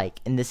 Like,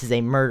 and this is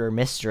a murder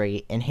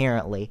mystery,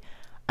 inherently.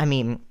 I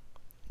mean,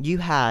 you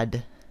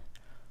had,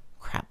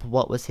 crap,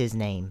 what was his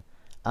name?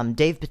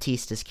 Dave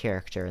Bautista's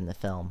character in the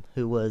film,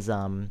 who was,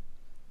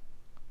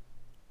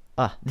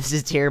 this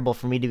is terrible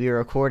for me to be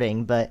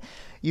recording, but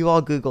you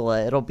all Google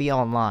it, it'll be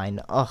online.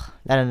 Ugh,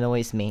 that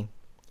annoys me.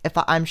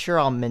 I'm sure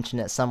I'll mention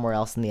it somewhere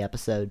else in the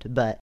episode,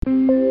 but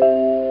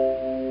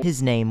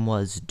his name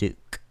was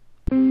Duke.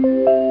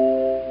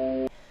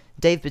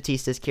 Dave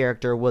Bautista's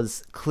character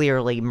was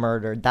clearly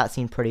murdered, that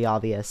seemed pretty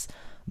obvious,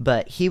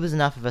 but he was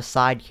enough of a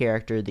side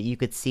character that you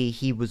could see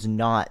he was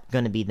not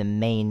going to be the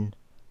main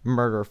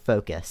murder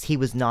focus. He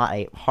was not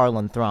a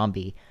Harlan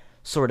Thrombey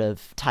sort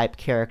of type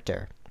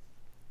character.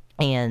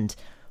 And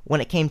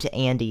when it came to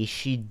Andy,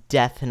 she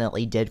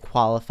definitely did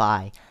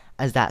qualify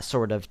as that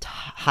sort of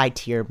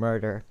high-tier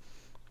murder.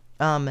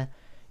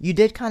 You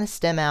did kind of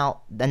stem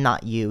out, and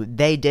not you,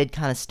 they did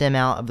kind of stem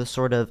out of the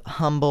sort of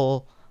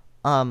humble,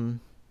 not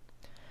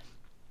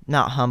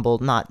humble,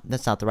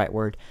 that's not the right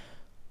word,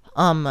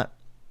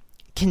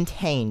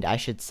 contained, I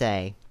should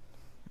say,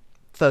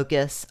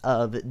 focus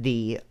of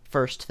the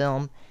first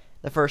film.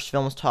 The first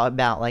film was talking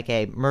about like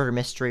a murder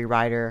mystery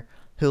writer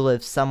who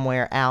lives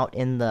somewhere out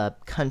in the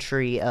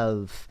country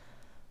of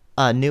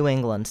New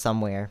England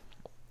somewhere,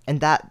 and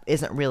that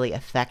isn't really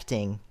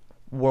affecting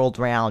world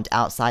round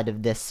outside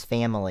of this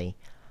family.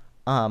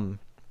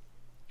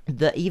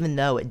 Even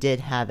though it did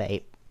have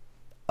a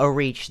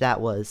reach that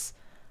was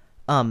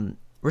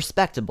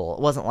respectable, it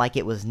wasn't like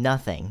it was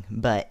nothing,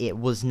 but it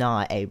was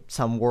not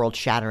some world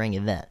shattering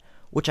event,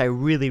 which I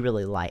really,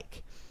 really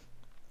like.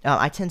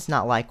 I tend to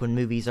not like when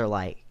movies are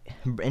like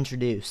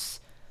introduce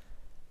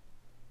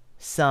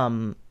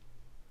some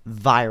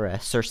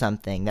virus or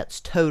something that's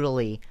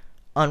totally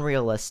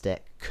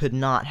unrealistic, could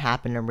not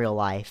happen in real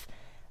life,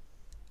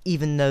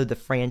 even though the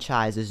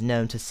franchise is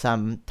known to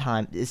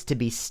sometimes is to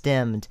be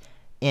stemmed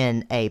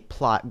in a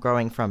plot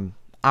growing from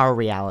our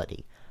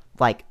reality,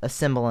 like a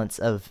semblance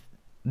of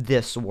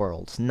this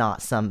world,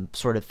 not some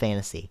sort of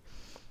fantasy.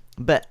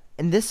 But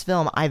in this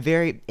film,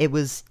 it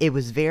was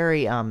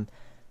very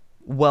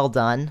well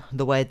done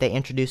the way they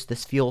introduced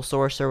this fuel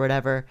source or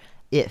whatever.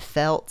 It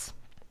felt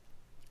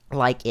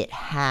like it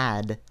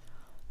had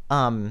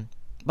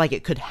like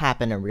it could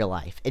happen in real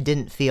life. It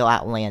didn't feel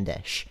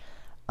outlandish.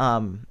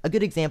 A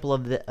good example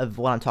of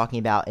what I'm talking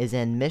about is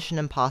in Mission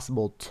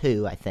Impossible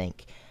 2, I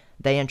think.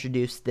 They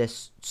introduced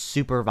this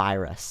super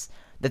virus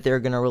that they're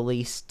going to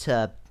release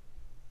to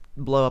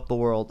blow up the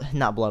world,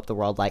 not blow up the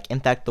world, like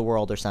infect the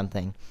world or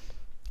something.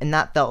 And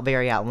that felt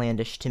very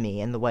outlandish to me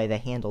in the way they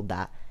handled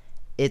that.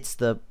 It's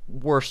the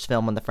worst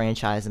film in the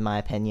franchise, in my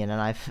opinion, and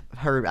I've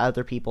heard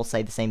other people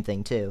say the same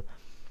thing too.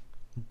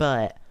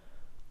 But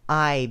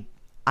I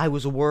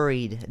was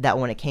worried that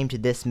when it came to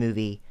this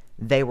movie,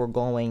 they were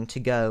going to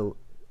go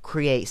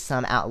create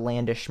some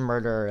outlandish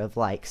murder of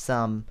like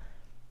some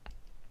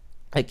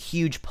like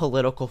huge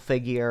political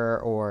figure,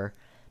 or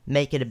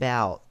make it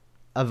about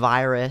a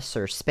virus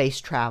or space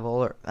travel,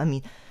 or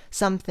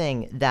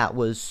something that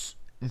was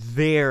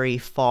very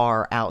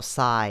far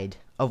outside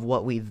of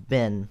what we've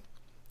been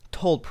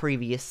told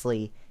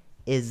previously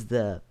is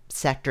the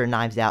sector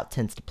Knives Out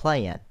tends to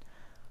play in.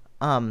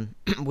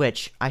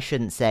 Which I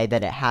shouldn't say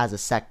that it has a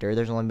sector.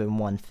 There's only been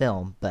one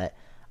film, but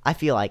I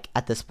feel like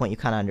at this point you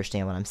kind of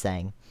understand what I'm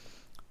saying.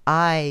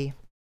 I'm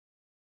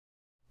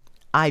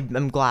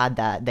glad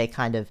that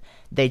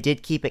they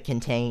did keep it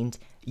contained,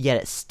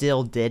 yet it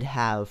still did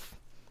have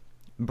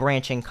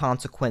branching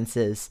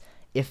consequences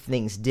if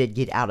things did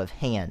get out of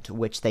hand,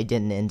 which they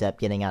didn't end up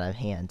getting out of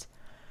hand.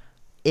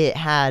 It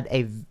had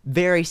a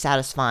very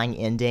satisfying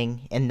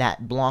ending in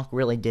that Blanc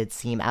really did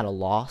seem at a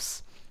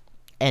loss,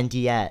 and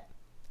yet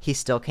he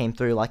still came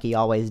through like he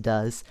always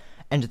does,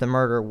 and the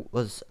murder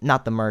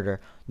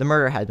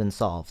had been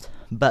solved,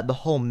 but the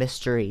whole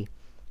mystery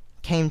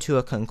came to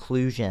a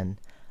conclusion,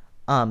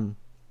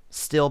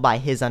 still by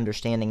his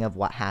understanding of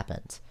what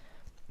happened.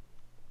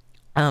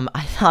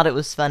 I thought it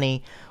was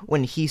funny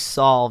when he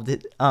solved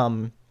it.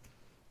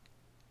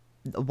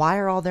 Why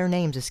are all their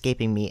names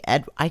escaping me?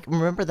 I can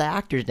remember the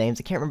actors'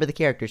 names. I can't remember the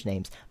characters'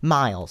 names.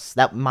 Miles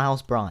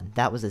Braun.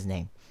 That was his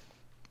name.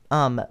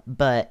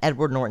 But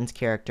Edward Norton's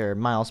character,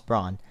 Miles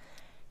Braun,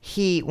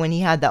 when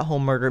he had that whole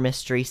murder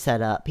mystery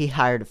set up, he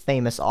hired a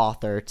famous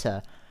author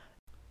to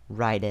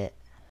write it.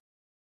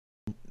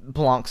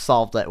 Blanc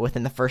solved it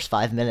within the first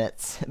 5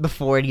 minutes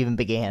before it even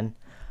began.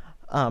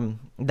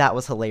 That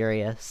was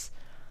hilarious.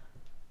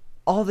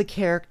 All the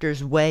characters,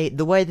 the way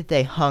that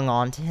they hung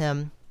on to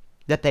him,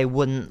 that they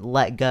wouldn't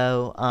let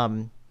go,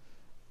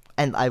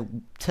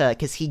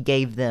 because he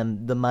gave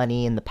them the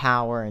money and the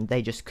power, and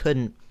they just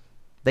couldn't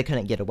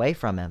get away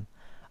from him.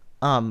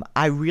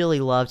 I really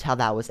loved how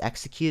that was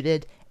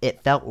executed.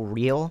 It felt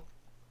real.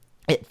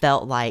 It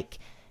felt like,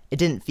 it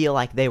didn't feel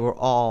like it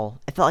felt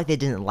like they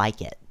didn't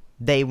like it.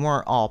 They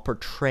weren't all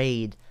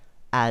portrayed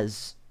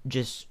as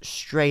just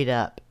straight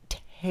up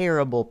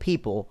terrible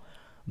people,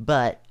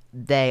 but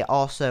they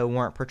also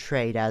weren't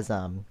portrayed as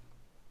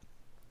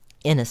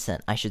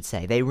innocent, I should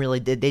say. They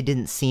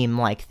didn't seem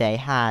like they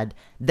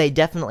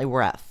definitely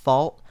were at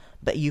fault,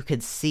 but you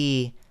could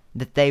see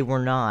that they were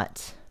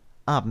not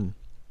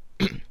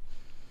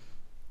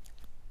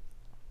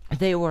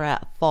they were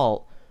at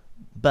fault,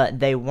 but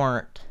they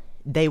weren't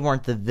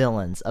the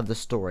villains of the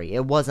story.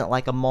 It wasn't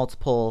like a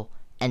multiple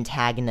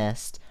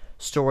antagonist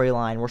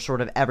storyline where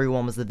sort of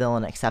everyone was the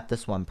villain except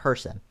this one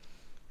person.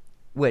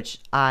 Which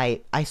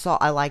I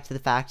liked the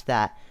fact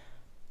that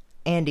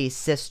Andy's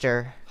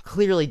sister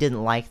clearly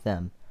didn't like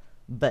them,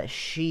 but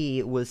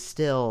she was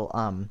still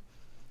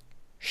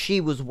she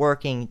was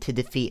working to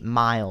defeat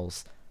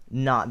Miles,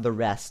 not the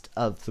rest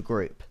of the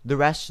group. The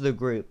rest of the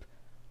group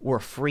were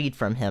freed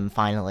from him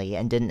finally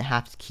and didn't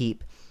have to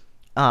keep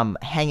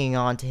hanging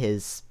on to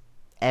his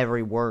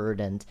every word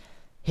and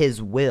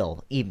his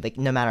will, even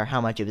no matter how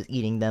much it was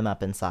eating them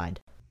up inside.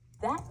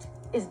 That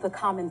is the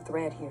common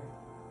thread here.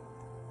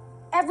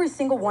 Every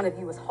single one of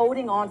you is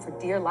holding on for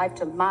dear life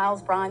to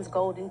Miles Braun's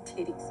golden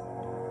titties.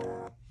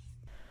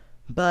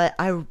 But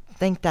I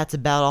think that's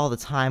about all the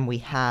time we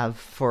have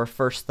for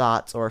First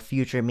Thoughts, or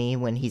future me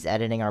when he's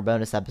editing our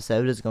bonus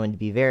episode is going to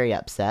be very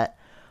upset.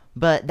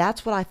 But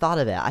that's what I thought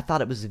of it. I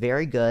thought it was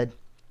very good.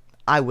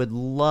 I would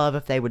love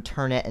if they would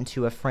turn it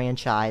into a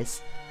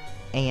franchise.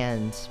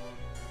 And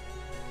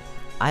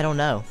I don't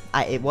know.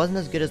 It wasn't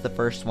as good as the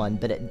first one,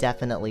 but it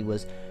definitely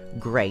was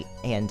great.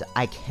 And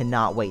I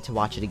cannot wait to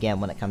watch it again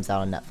when it comes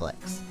out on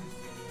Netflix.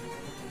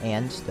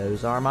 And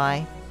those are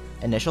my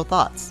initial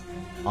thoughts.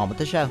 On with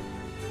the show.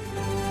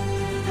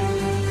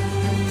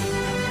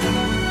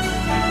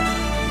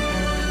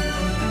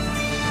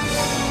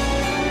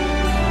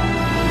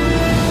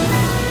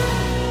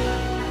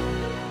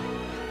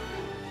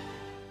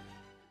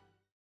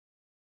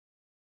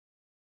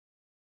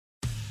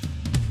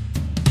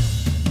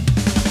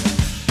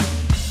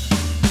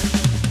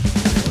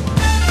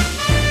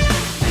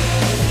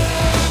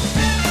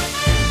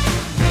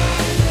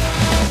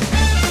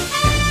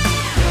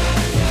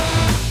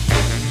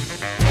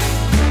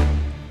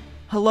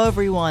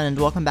 everyone, and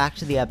welcome back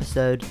to the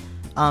episode.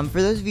 For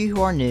those of you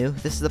who are new,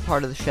 this is the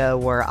part of the show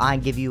where I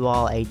give you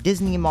all a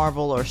Disney,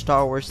 Marvel, or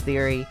Star Wars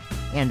theory,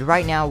 and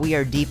right now we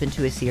are deep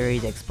into a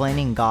series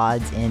explaining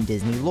gods in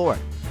Disney lore.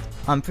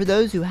 For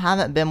those who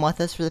haven't been with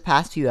us for the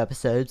past few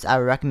episodes, I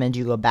would recommend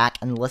you go back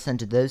and listen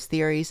to those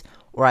theories,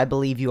 or I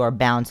believe you are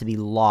bound to be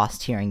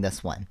lost hearing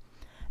this one.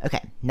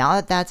 Okay, now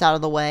that that's out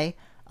of the way,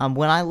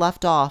 when I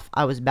left off,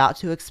 I was about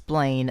to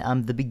explain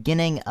the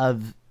beginning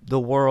of the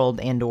world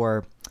and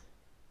or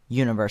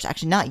universe.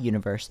 Actually, not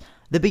universe.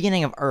 The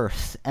beginning of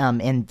Earth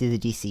in the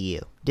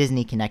DCU,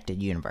 Disney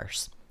Connected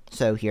Universe.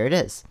 So here it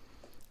is.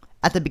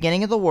 At the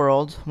beginning of the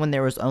world, when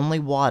there was only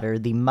water,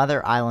 the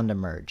Mother Island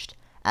emerged.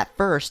 At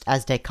first,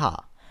 as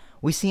Deka.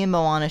 We see in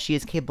Moana she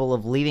is capable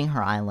of leaving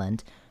her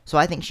island, so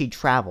I think she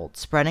traveled,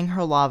 spreading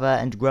her lava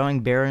and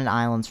growing barren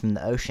islands from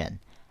the ocean.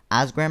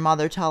 As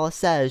Grandmother Tala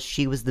says,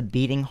 she was the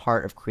beating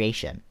heart of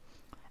creation.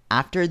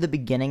 After the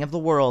beginning of the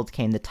world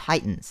came the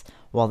Titans.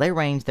 While they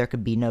reigned, there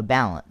could be no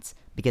balance,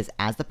 because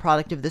as the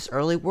product of this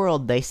early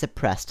world, they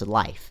suppressed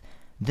life.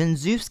 Then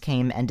Zeus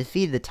came and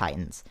defeated the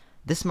Titans.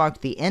 This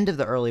marked the end of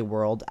the early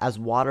world, as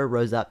water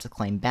rose up to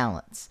claim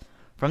balance.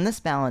 From this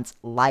balance,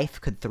 life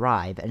could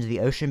thrive, and the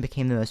ocean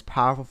became the most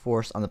powerful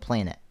force on the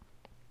planet.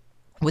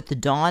 With the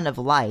dawn of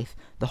life,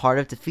 the heart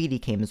of Te Fiti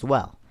came as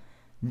well.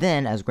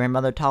 Then, as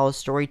Grandmother Tala's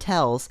story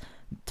tells,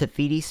 Te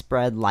Fiti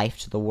spread life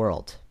to the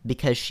world,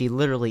 because she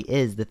literally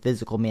is the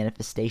physical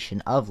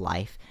manifestation of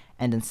life,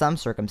 and in some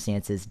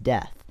circumstances,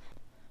 death.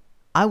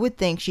 I would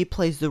think she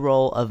plays the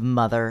role of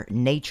Mother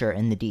Nature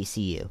in the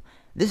DCU.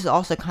 This is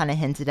also kind of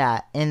hinted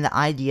at in the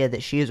idea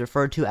that she is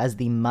referred to as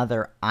the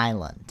Mother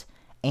Island,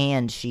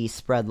 and she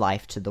spread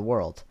life to the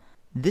world.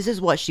 This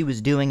is what she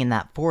was doing in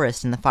that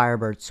forest in the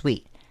Firebird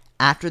Suite,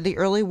 after the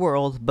early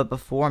world, but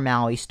before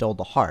Maui stole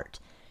the heart.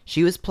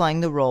 She was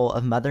playing the role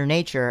of Mother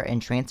Nature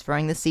and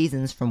transferring the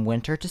seasons from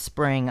winter to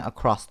spring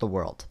across the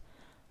world.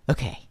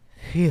 Okay,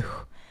 phew.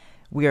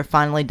 We are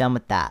finally done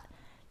with that.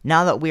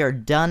 Now that we are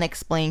done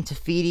explaining Te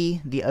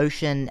Fiti, the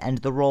ocean, and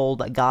the role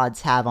that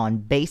gods have on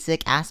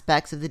basic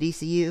aspects of the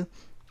DCU,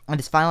 it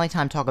is finally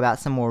time to talk about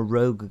some more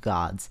rogue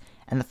gods.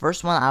 And the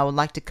first one I would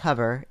like to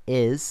cover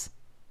is...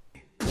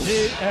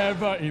 The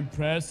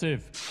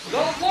ever-impressive.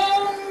 The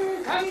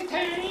one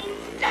contained...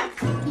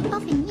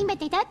 Often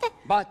imitated.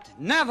 But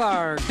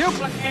never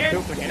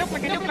duplicated.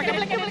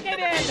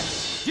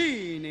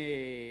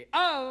 Genie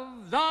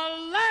of the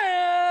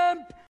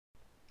Lamp!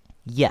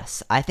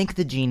 Yes, I think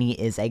the genie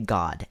is a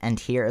god, and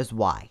here is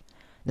why.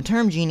 The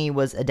term genie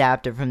was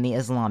adapted from the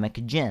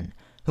Islamic jinn,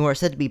 who are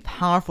said to be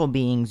powerful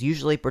beings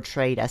usually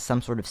portrayed as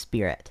some sort of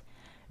spirit.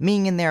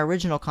 Meaning in their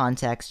original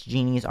context,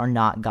 genies are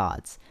not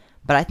gods.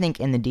 But I think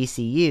in the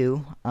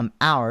DCU,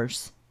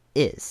 ours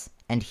is,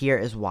 and here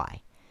is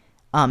why.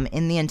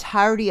 In the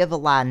entirety of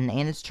Aladdin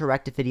and its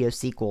direct-to-video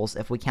sequels,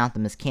 if we count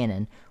them as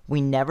canon,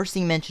 we never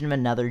see mention of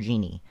another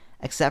genie,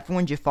 except for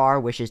when Jafar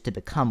wishes to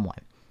become one.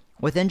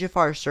 Within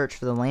Jafar's search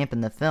for the lamp in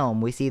the film,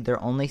 we see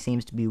there only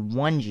seems to be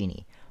one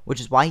genie, which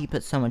is why he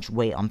puts so much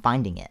weight on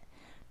finding it.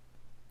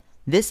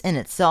 This in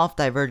itself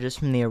diverges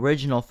from the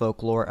original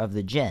folklore of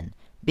the jinn,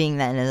 being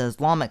that in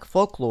Islamic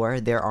folklore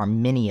there are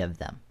many of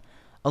them.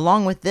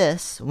 Along with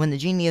this, when the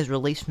genie is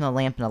released from the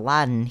lamp in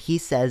Aladdin, he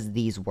says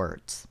these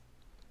words.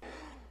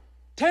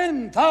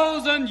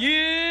 10,000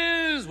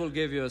 years will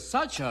give you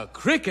such a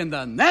crick in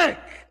the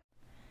neck!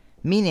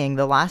 Meaning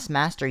the last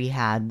master he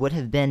had would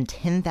have been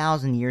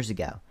 10,000 years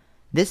ago.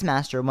 This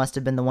master must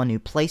have been the one who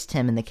placed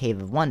him in the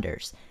Cave of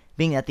Wonders,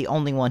 being that the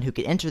only one who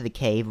could enter the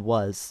cave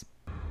was...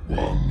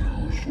 One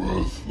whose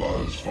worth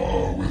lies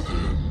far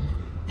within,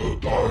 the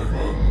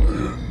diamond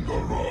in the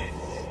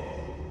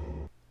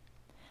rough.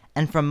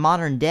 And from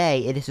modern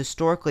day, it is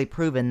historically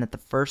proven that the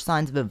first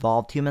signs of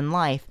evolved human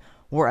life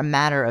were a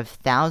matter of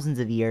thousands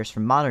of years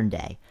from modern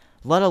day,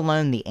 let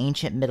alone the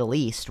ancient Middle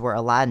East where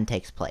Aladdin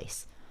takes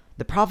place.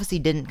 The prophecy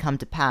didn't come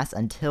to pass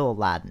until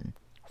Aladdin.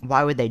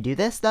 Why would they do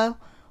this, though?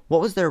 What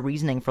was their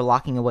reasoning for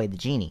locking away the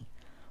genie?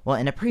 Well,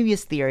 in a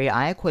previous theory,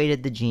 I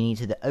equated the genie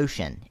to the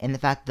ocean, in the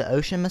fact that the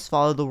ocean must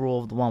follow the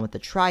rule of the one with the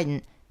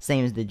trident,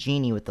 same as the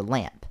genie with the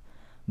lamp.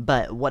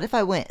 But what if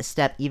I went a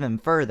step even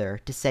further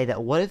to say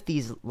that what if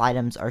these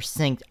items are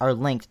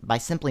linked by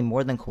simply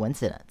more than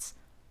coincidence?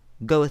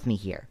 Go with me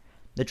here.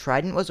 The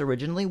trident was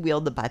originally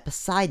wielded by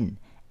Poseidon,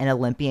 an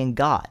Olympian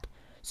god.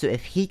 So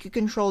if he could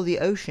control the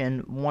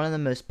ocean, one of the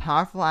most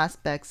powerful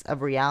aspects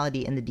of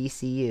reality in the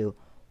DCU,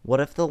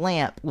 what if the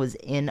lamp was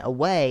in a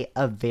way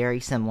of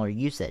very similar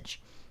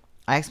usage?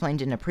 I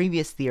explained in a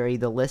previous theory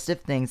the list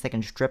of things that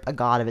can strip a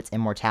god of its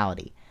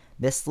immortality.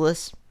 This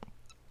list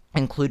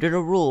included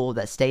a rule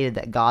that stated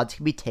that gods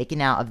could be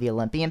taken out of the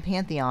Olympian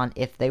pantheon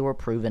if they were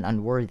proven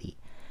unworthy.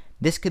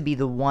 This could be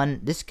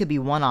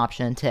one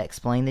option to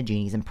explain the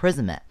genie's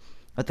imprisonment,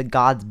 but the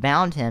gods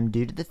bound him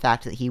due to the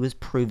fact that he was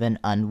proven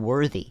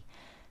unworthy.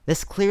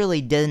 This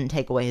clearly didn't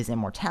take away his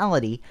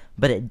immortality,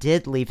 but it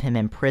did leave him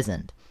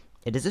imprisoned.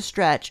 It is a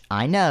stretch,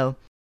 I know,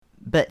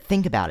 but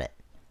think about it.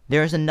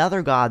 There is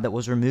another god that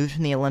was removed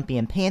from the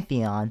Olympian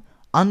pantheon,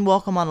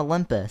 unwelcome on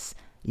Olympus,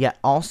 yet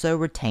also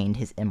retained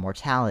his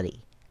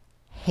immortality.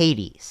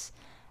 Hades.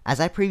 As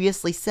I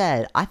previously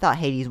said, I thought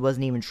Hades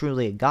wasn't even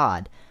truly a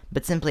god,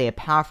 but simply a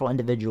powerful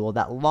individual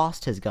that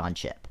lost his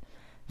godship.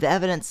 The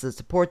evidence to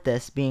support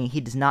this being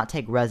he does not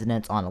take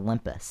residence on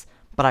Olympus,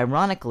 but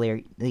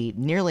ironically,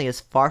 nearly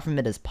as far from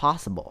it as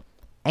possible.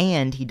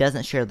 And he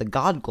doesn't share the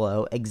god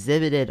glow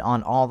exhibited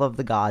on all of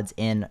the gods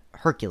in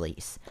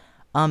Hercules.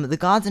 The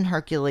gods in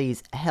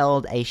Hercules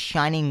held a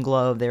shining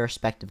glow of their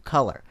respective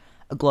color,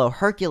 a glow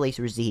Hercules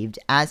received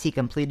as he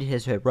completed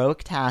his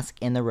heroic task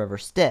in the river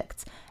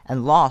Styx,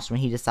 and lost when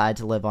he decided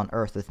to live on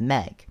Earth with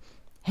Meg.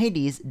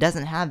 Hades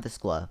doesn't have this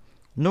glow,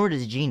 nor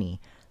does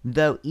Genie,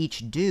 though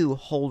each do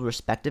hold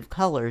respective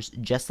colors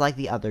just like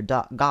the other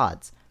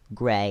gods,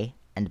 gray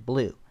and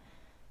blue.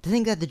 To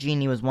think that the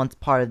Genie was once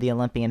part of the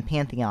Olympian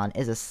pantheon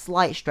is a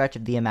slight stretch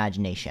of the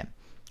imagination,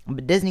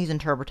 but Disney's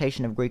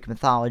interpretation of Greek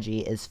mythology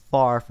is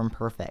far from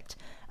perfect,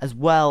 as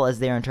well as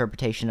their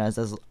interpretation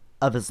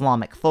of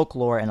Islamic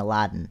folklore in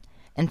Aladdin.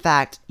 In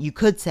fact, you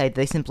could say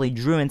they simply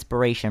drew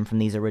inspiration from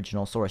these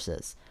original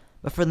sources.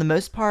 But for the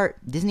most part,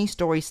 Disney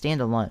stories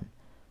stand alone.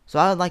 So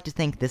I would like to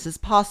think this is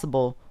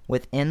possible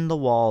within the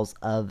walls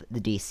of the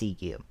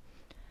DCU.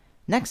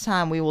 Next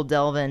time we will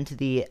delve into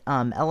the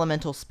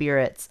elemental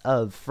spirits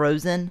of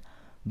Frozen,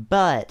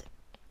 but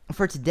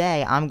for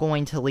today I'm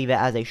going to leave it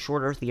as a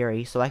shorter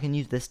theory so I can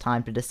use this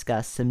time to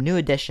discuss some new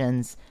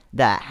additions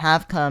that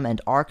have come and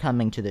are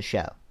coming to the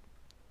show.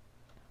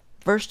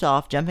 First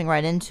off, jumping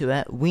right into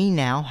it, we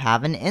now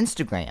have an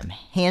Instagram.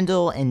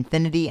 Handle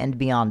Infinity and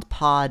Beyond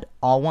Pod,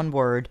 all one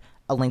word.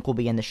 A link will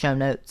be in the show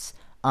notes.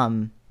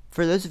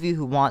 For those of you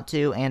who want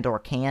to and or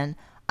can,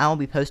 I will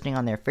be posting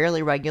on there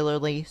fairly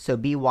regularly, so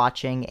be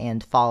watching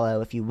and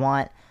follow if you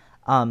want.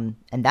 And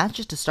that's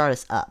just to start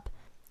us up.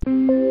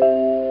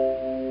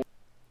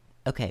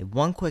 Okay,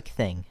 one quick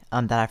thing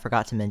that I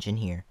forgot to mention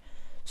here.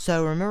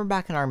 So remember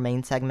back in our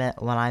main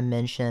segment when I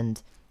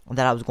mentioned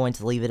that I was going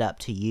to leave it up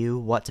to you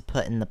what to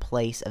put in the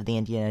place of the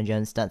Indiana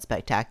Jones Stunt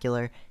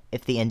Spectacular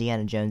if the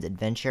Indiana Jones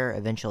adventure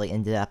eventually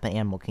ended up in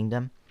Animal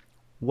Kingdom?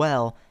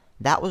 Well,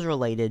 that was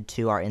related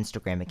to our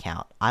Instagram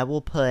account. I will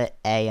put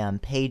a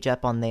page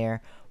up on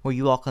there where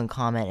you all can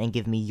comment and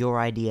give me your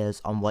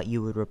ideas on what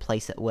you would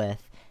replace it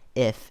with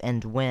if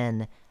and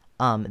when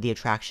the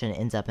attraction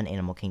ends up in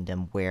Animal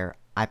Kingdom, where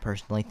I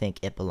personally think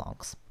it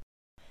belongs.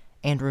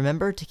 And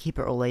remember to keep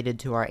it related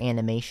to our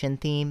animation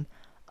theme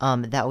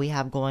that we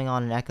have going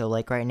on in Echo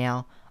Lake right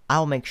now.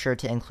 I'll make sure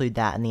to include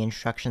that in the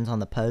instructions on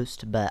the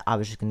post, but I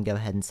was just going to go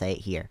ahead and say it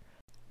here.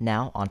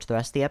 Now, on to the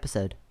rest of the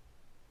episode.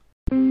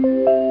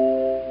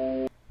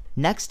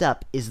 Next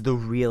up is the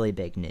really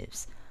big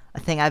news, a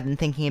thing I've been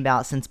thinking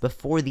about since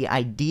before the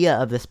idea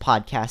of this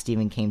podcast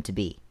even came to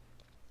be.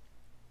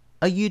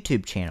 A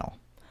YouTube channel.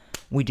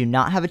 We do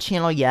not have a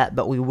channel yet,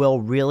 but we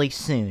will really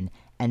soon,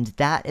 and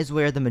that is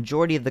where the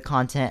majority of the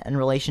content in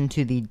relation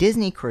to the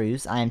Disney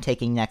cruise I am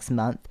taking next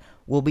month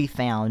will be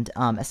found,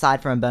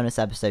 aside from a bonus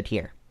episode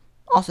here.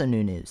 Also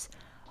new news.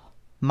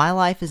 My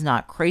life is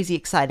not crazy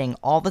exciting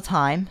all the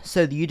time,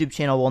 so the YouTube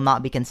channel will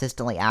not be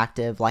consistently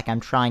active like I'm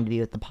trying to be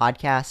with the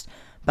podcast,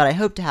 but I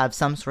hope to have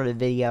some sort of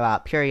video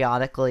out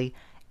periodically,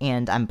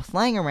 and I'm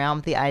playing around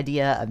with the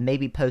idea of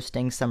maybe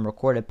posting some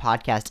recorded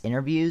podcast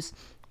interviews,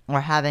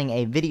 or having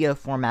a video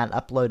format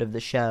upload of the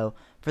show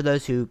for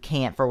those who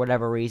can't, for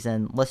whatever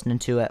reason, listen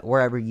to it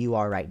wherever you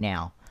are right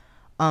now.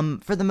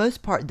 For the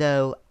most part,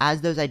 though,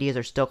 as those ideas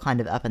are still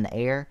kind of up in the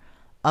air,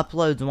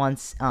 uploads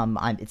once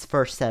it's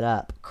first set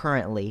up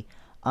currently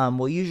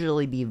will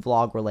usually be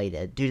vlog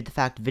related, due to the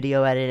fact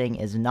video editing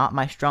is not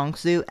my strong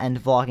suit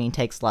and vlogging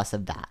takes less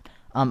of that,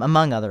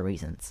 among other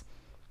reasons.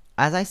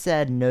 As I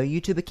said, no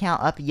YouTube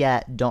account up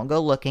yet. Don't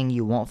go looking,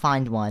 you won't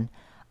find one.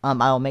 I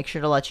will make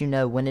sure to let you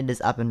know when it is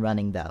up and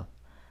running, though.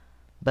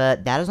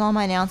 But that is all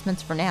my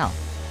announcements for now.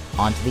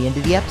 On to the end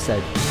of the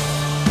episode.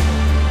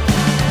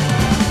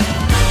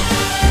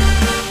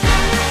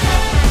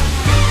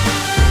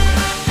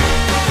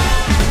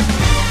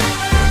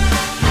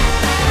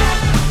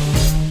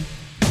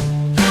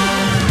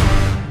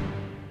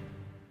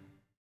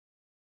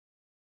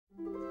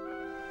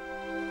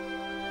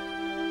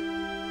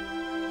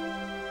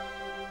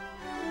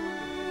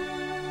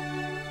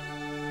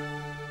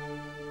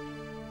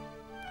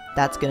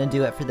 That's going to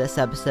do it for this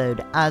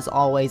episode. As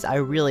always, I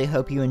really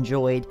hope you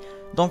enjoyed.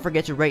 Don't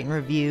forget to rate and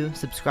review,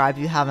 subscribe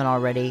if you haven't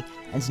already,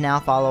 and to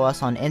now follow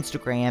us on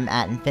Instagram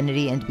at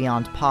Infinity and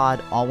Beyond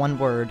Pod, all one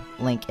word,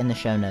 link in the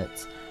show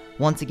notes.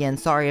 Once again,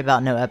 sorry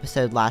about no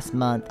episode last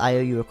month. I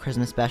owe you a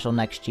Christmas special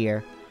next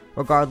year.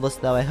 Regardless,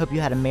 though, I hope you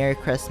had a Merry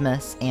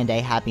Christmas and a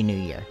Happy New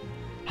Year.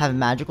 Have a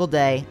magical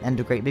day and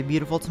a great big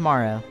beautiful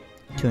tomorrow.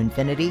 To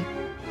Infinity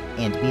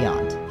and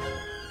Beyond.